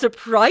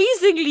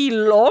surprisingly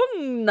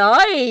long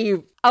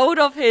knife out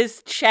of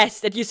his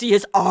chest, and you see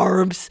his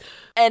arms.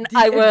 And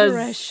I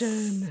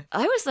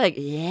was like,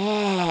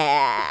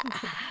 yeah.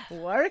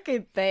 Work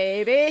it,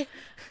 baby.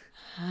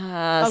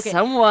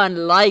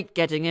 Someone liked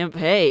getting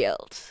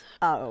impaled.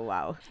 Oh,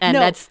 wow. And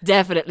that's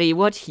definitely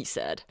what he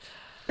said.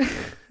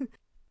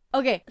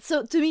 Okay,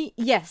 so to me,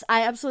 yes,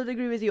 I absolutely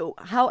agree with you.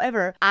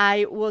 However,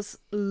 I was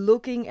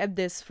looking at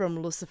this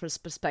from Lucifer's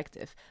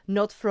perspective,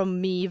 not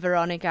from me,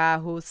 Veronica,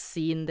 who's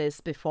seen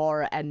this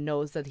before and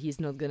knows that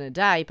he's not gonna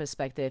die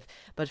perspective,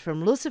 but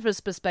from Lucifer's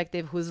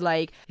perspective, who's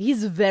like,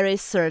 he's very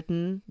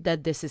certain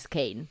that this is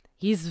Cain.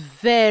 He's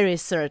very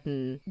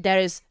certain. There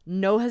is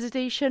no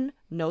hesitation,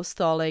 no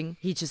stalling.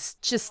 He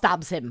just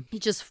stabs him. He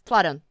just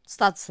flat on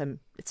stabs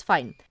him. It's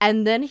fine.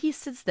 And then he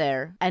sits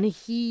there and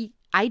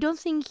I don't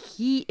think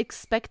he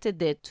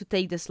expected it to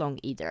take this long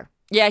either.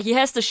 Yeah, he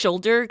has the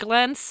shoulder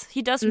glance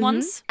he does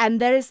once.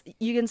 And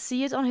you can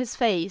see it on his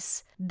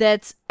face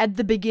that at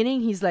the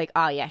beginning he's like,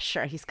 oh yeah,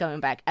 sure, he's coming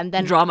back. And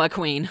then drama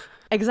queen.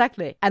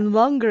 Exactly. And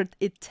longer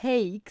it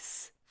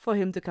takes for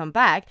him to come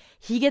back,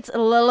 he gets a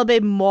little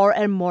bit more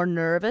and more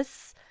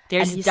nervous.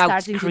 There's and he's doubt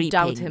starting creeping. To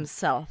doubt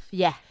himself.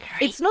 Yeah.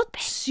 It's not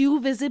too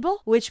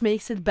visible, which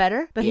makes it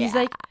better. But he's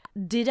like,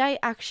 did I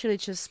actually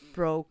just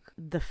broke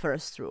the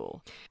first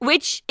rule?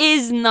 Which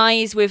is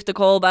nice with the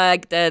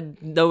callback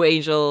that no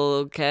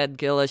angel can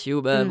kill a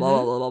human, blah,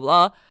 blah, blah, blah,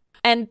 blah.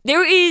 And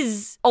there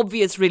is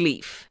obvious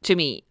relief to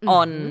me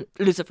on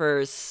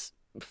Lucifer's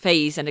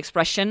face and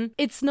expression.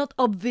 It's not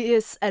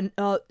obvious and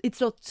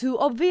it's not too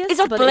obvious. It's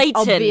not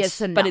blatant, it's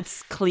obvious enough. But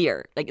it's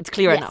clear. Like, it's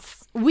clear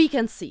enough. We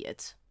can see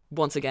it.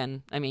 Once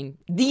again, I mean,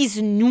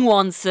 these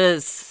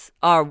nuances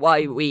are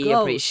why we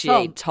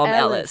appreciate Tom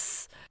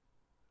Ellis.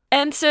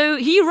 And so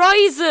he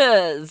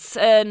rises,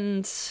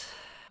 and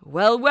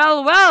well,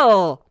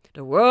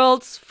 the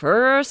world's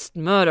first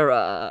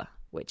murderer,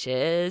 which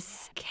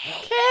is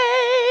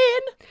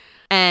Cain.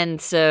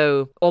 And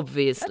so,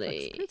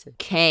 obviously,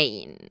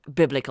 Cain,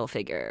 biblical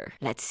figure.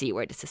 Let's see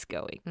where this is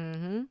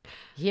going.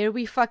 Here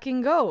we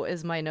fucking go,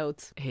 is my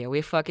note. Here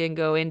we fucking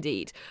go,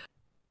 indeed.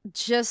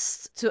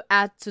 just to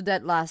add to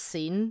that last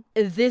scene,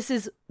 this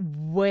is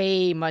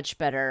way much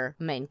better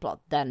main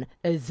plot than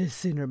The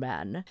Sinner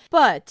Man.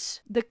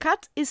 But the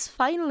cat is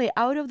finally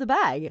out of the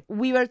bag.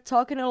 We were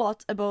talking a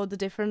lot about the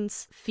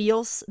different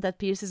feels that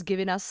Pierce is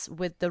giving us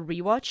with the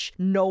rewatch,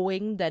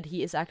 knowing that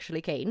he is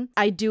actually Kane.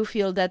 I do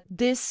feel that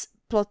this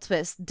plot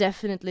twist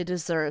definitely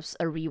deserves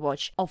a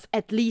rewatch of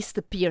at least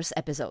the Pierce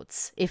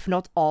episodes, if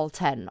not all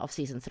 10 of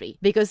season 3,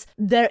 because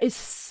there is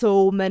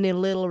so many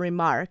little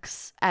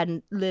remarks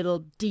and little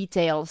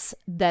details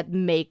that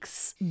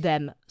makes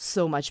them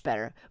so much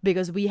better,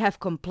 because we have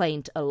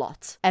complained a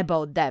lot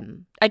about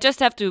them. I just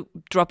have to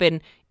drop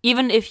in,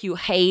 even if you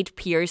hate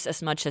Pierce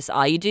as much as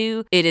I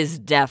do, it is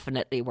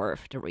definitely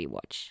worth the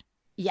rewatch.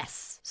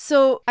 Yes.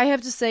 So I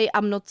have to say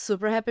I'm not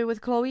super happy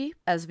with Chloe,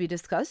 as we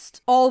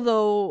discussed.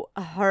 Although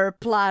her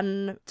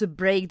plan to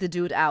break the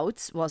dude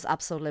out was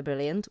absolutely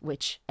brilliant,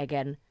 which,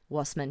 again,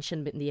 was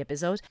mentioned in the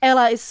episode.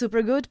 Ella is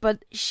super good,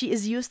 but she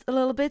is used a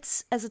little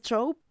bit as a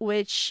trope,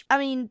 which, I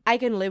mean, I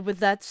can live with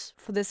that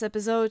for this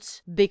episode,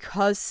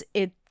 because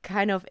it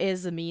kind of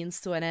is a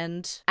means to an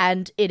end,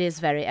 and it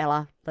is very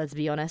Ella, let's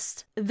be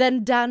honest.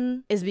 Then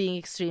Dan is being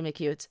extremely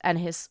cute, and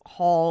his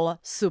whole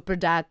super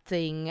dad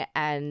thing,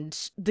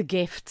 and the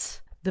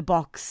gift, the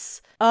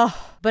box.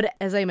 Oh, but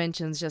as I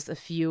mentioned just a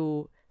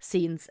few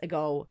scenes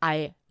ago,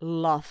 I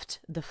loved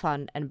the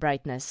fun and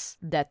brightness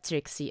that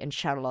Trixie and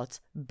Charlotte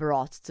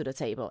brought to the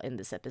table in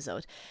this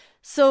episode.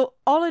 So,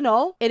 all in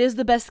all, it is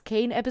the best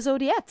Kane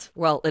episode yet.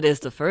 Well, it is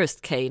the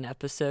first Kane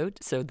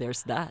episode, so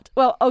there's that.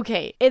 Well,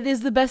 okay, it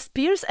is the best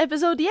Pierce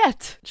episode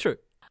yet. True.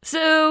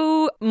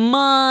 So,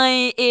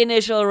 my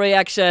initial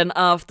reaction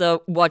after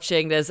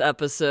watching this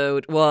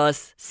episode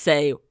was,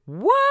 say,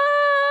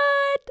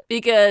 what?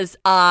 Because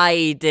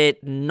I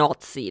did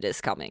not see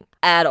this coming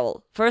at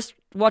all. First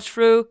watch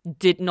through,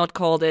 did not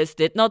call this,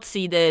 did not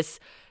see this.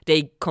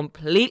 They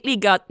completely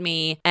got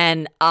me,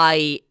 and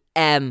I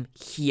am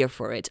here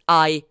for it.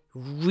 I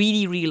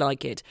really, really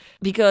like it,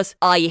 because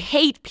I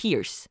hate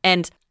Pierce.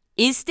 And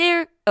is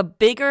there a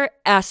bigger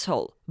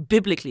asshole,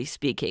 biblically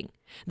speaking,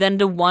 than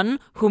the one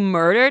who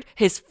murdered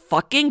his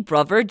fucking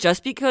brother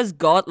just because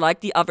God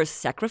liked the other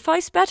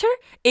sacrifice better?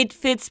 It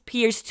fits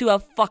Pierce to a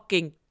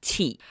fucking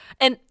T.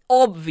 And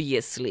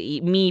obviously,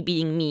 me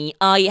being me,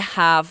 I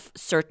have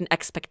certain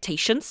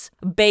expectations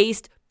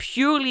based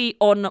purely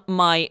on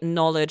my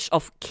knowledge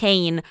of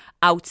Kane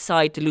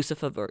outside the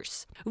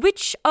Luciferverse,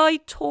 which I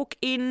talk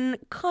in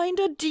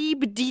kinda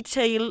deep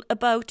detail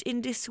about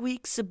in this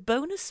week's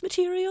bonus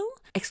material,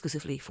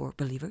 exclusively for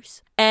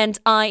believers. And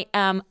I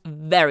am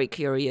very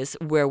curious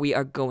where we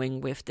are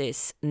going with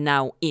this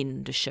now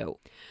in the show.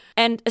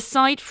 And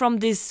aside from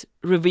this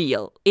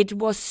reveal, it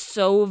was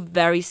so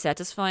very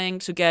satisfying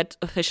to get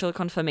official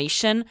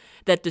confirmation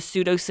that the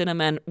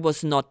pseudo-Cinnamon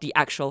was not the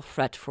actual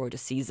threat for the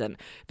season.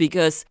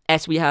 Because,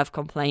 as we have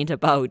complained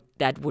about,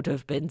 that would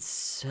have been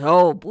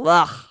so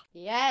blah.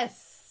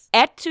 Yes.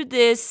 Add to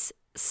this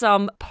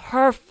some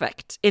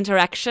perfect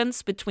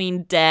interactions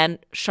between Dan,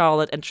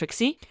 Charlotte, and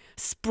Trixie.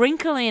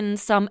 Sprinkle in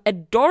some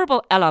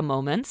adorable Ella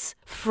moments.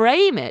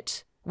 Frame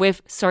it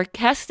with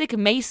sarcastic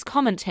Mace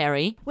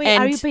commentary. Wait,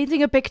 are you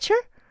painting a picture?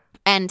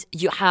 And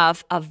you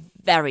have a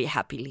very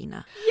happy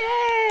Lena.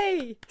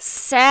 Yay!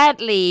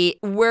 Sadly,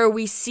 where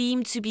we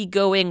seem to be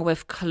going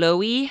with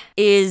Chloe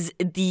is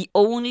the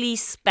only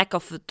speck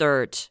of the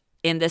dirt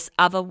in this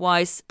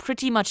otherwise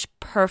pretty much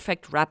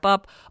perfect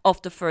wrap-up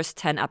of the first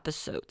 10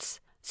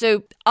 episodes.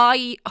 So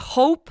I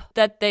hope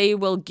that they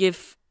will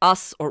give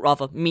us, or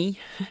rather me,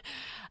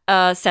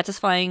 a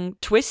satisfying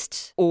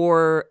twist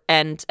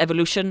and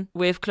evolution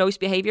with Chloe's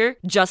behavior,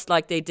 just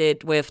like they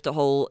did with the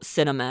whole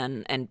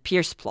Cinnamon and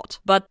Pierce plot.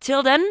 But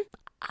till then,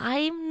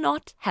 I'm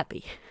not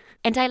happy.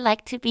 And I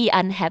like to be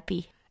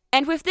unhappy.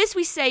 And with this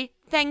we say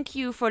thank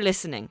you for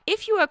listening.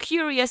 If you are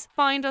curious,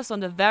 find us on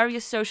the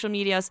various social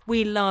medias.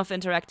 We love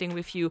interacting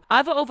with you,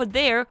 either over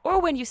there or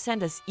when you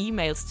send us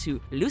emails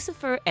to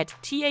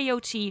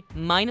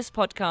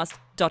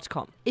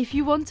lucifer@TAOT-podcast.com. If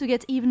you want to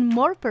get even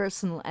more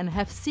personal and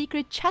have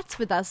secret chats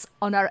with us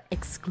on our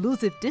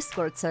exclusive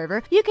Discord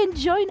server, you can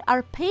join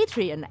our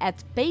Patreon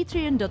at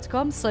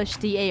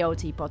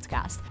patreon.com/TAOT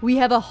podcast. We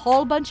have a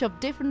whole bunch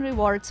of different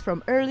rewards,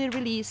 from early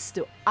release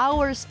to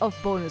hours of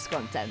bonus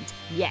content.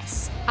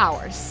 Yes,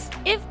 hours.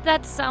 If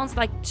that sounds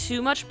like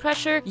too much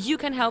pressure, you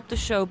can help the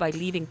show by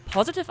leaving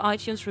positive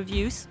iTunes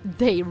reviews.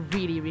 They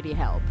really, really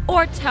help.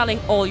 Or telling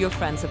all your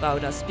friends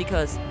about us,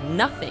 because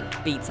nothing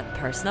beats a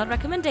personal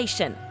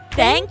recommendation.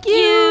 Thank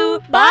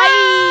you!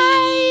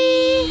 Bye!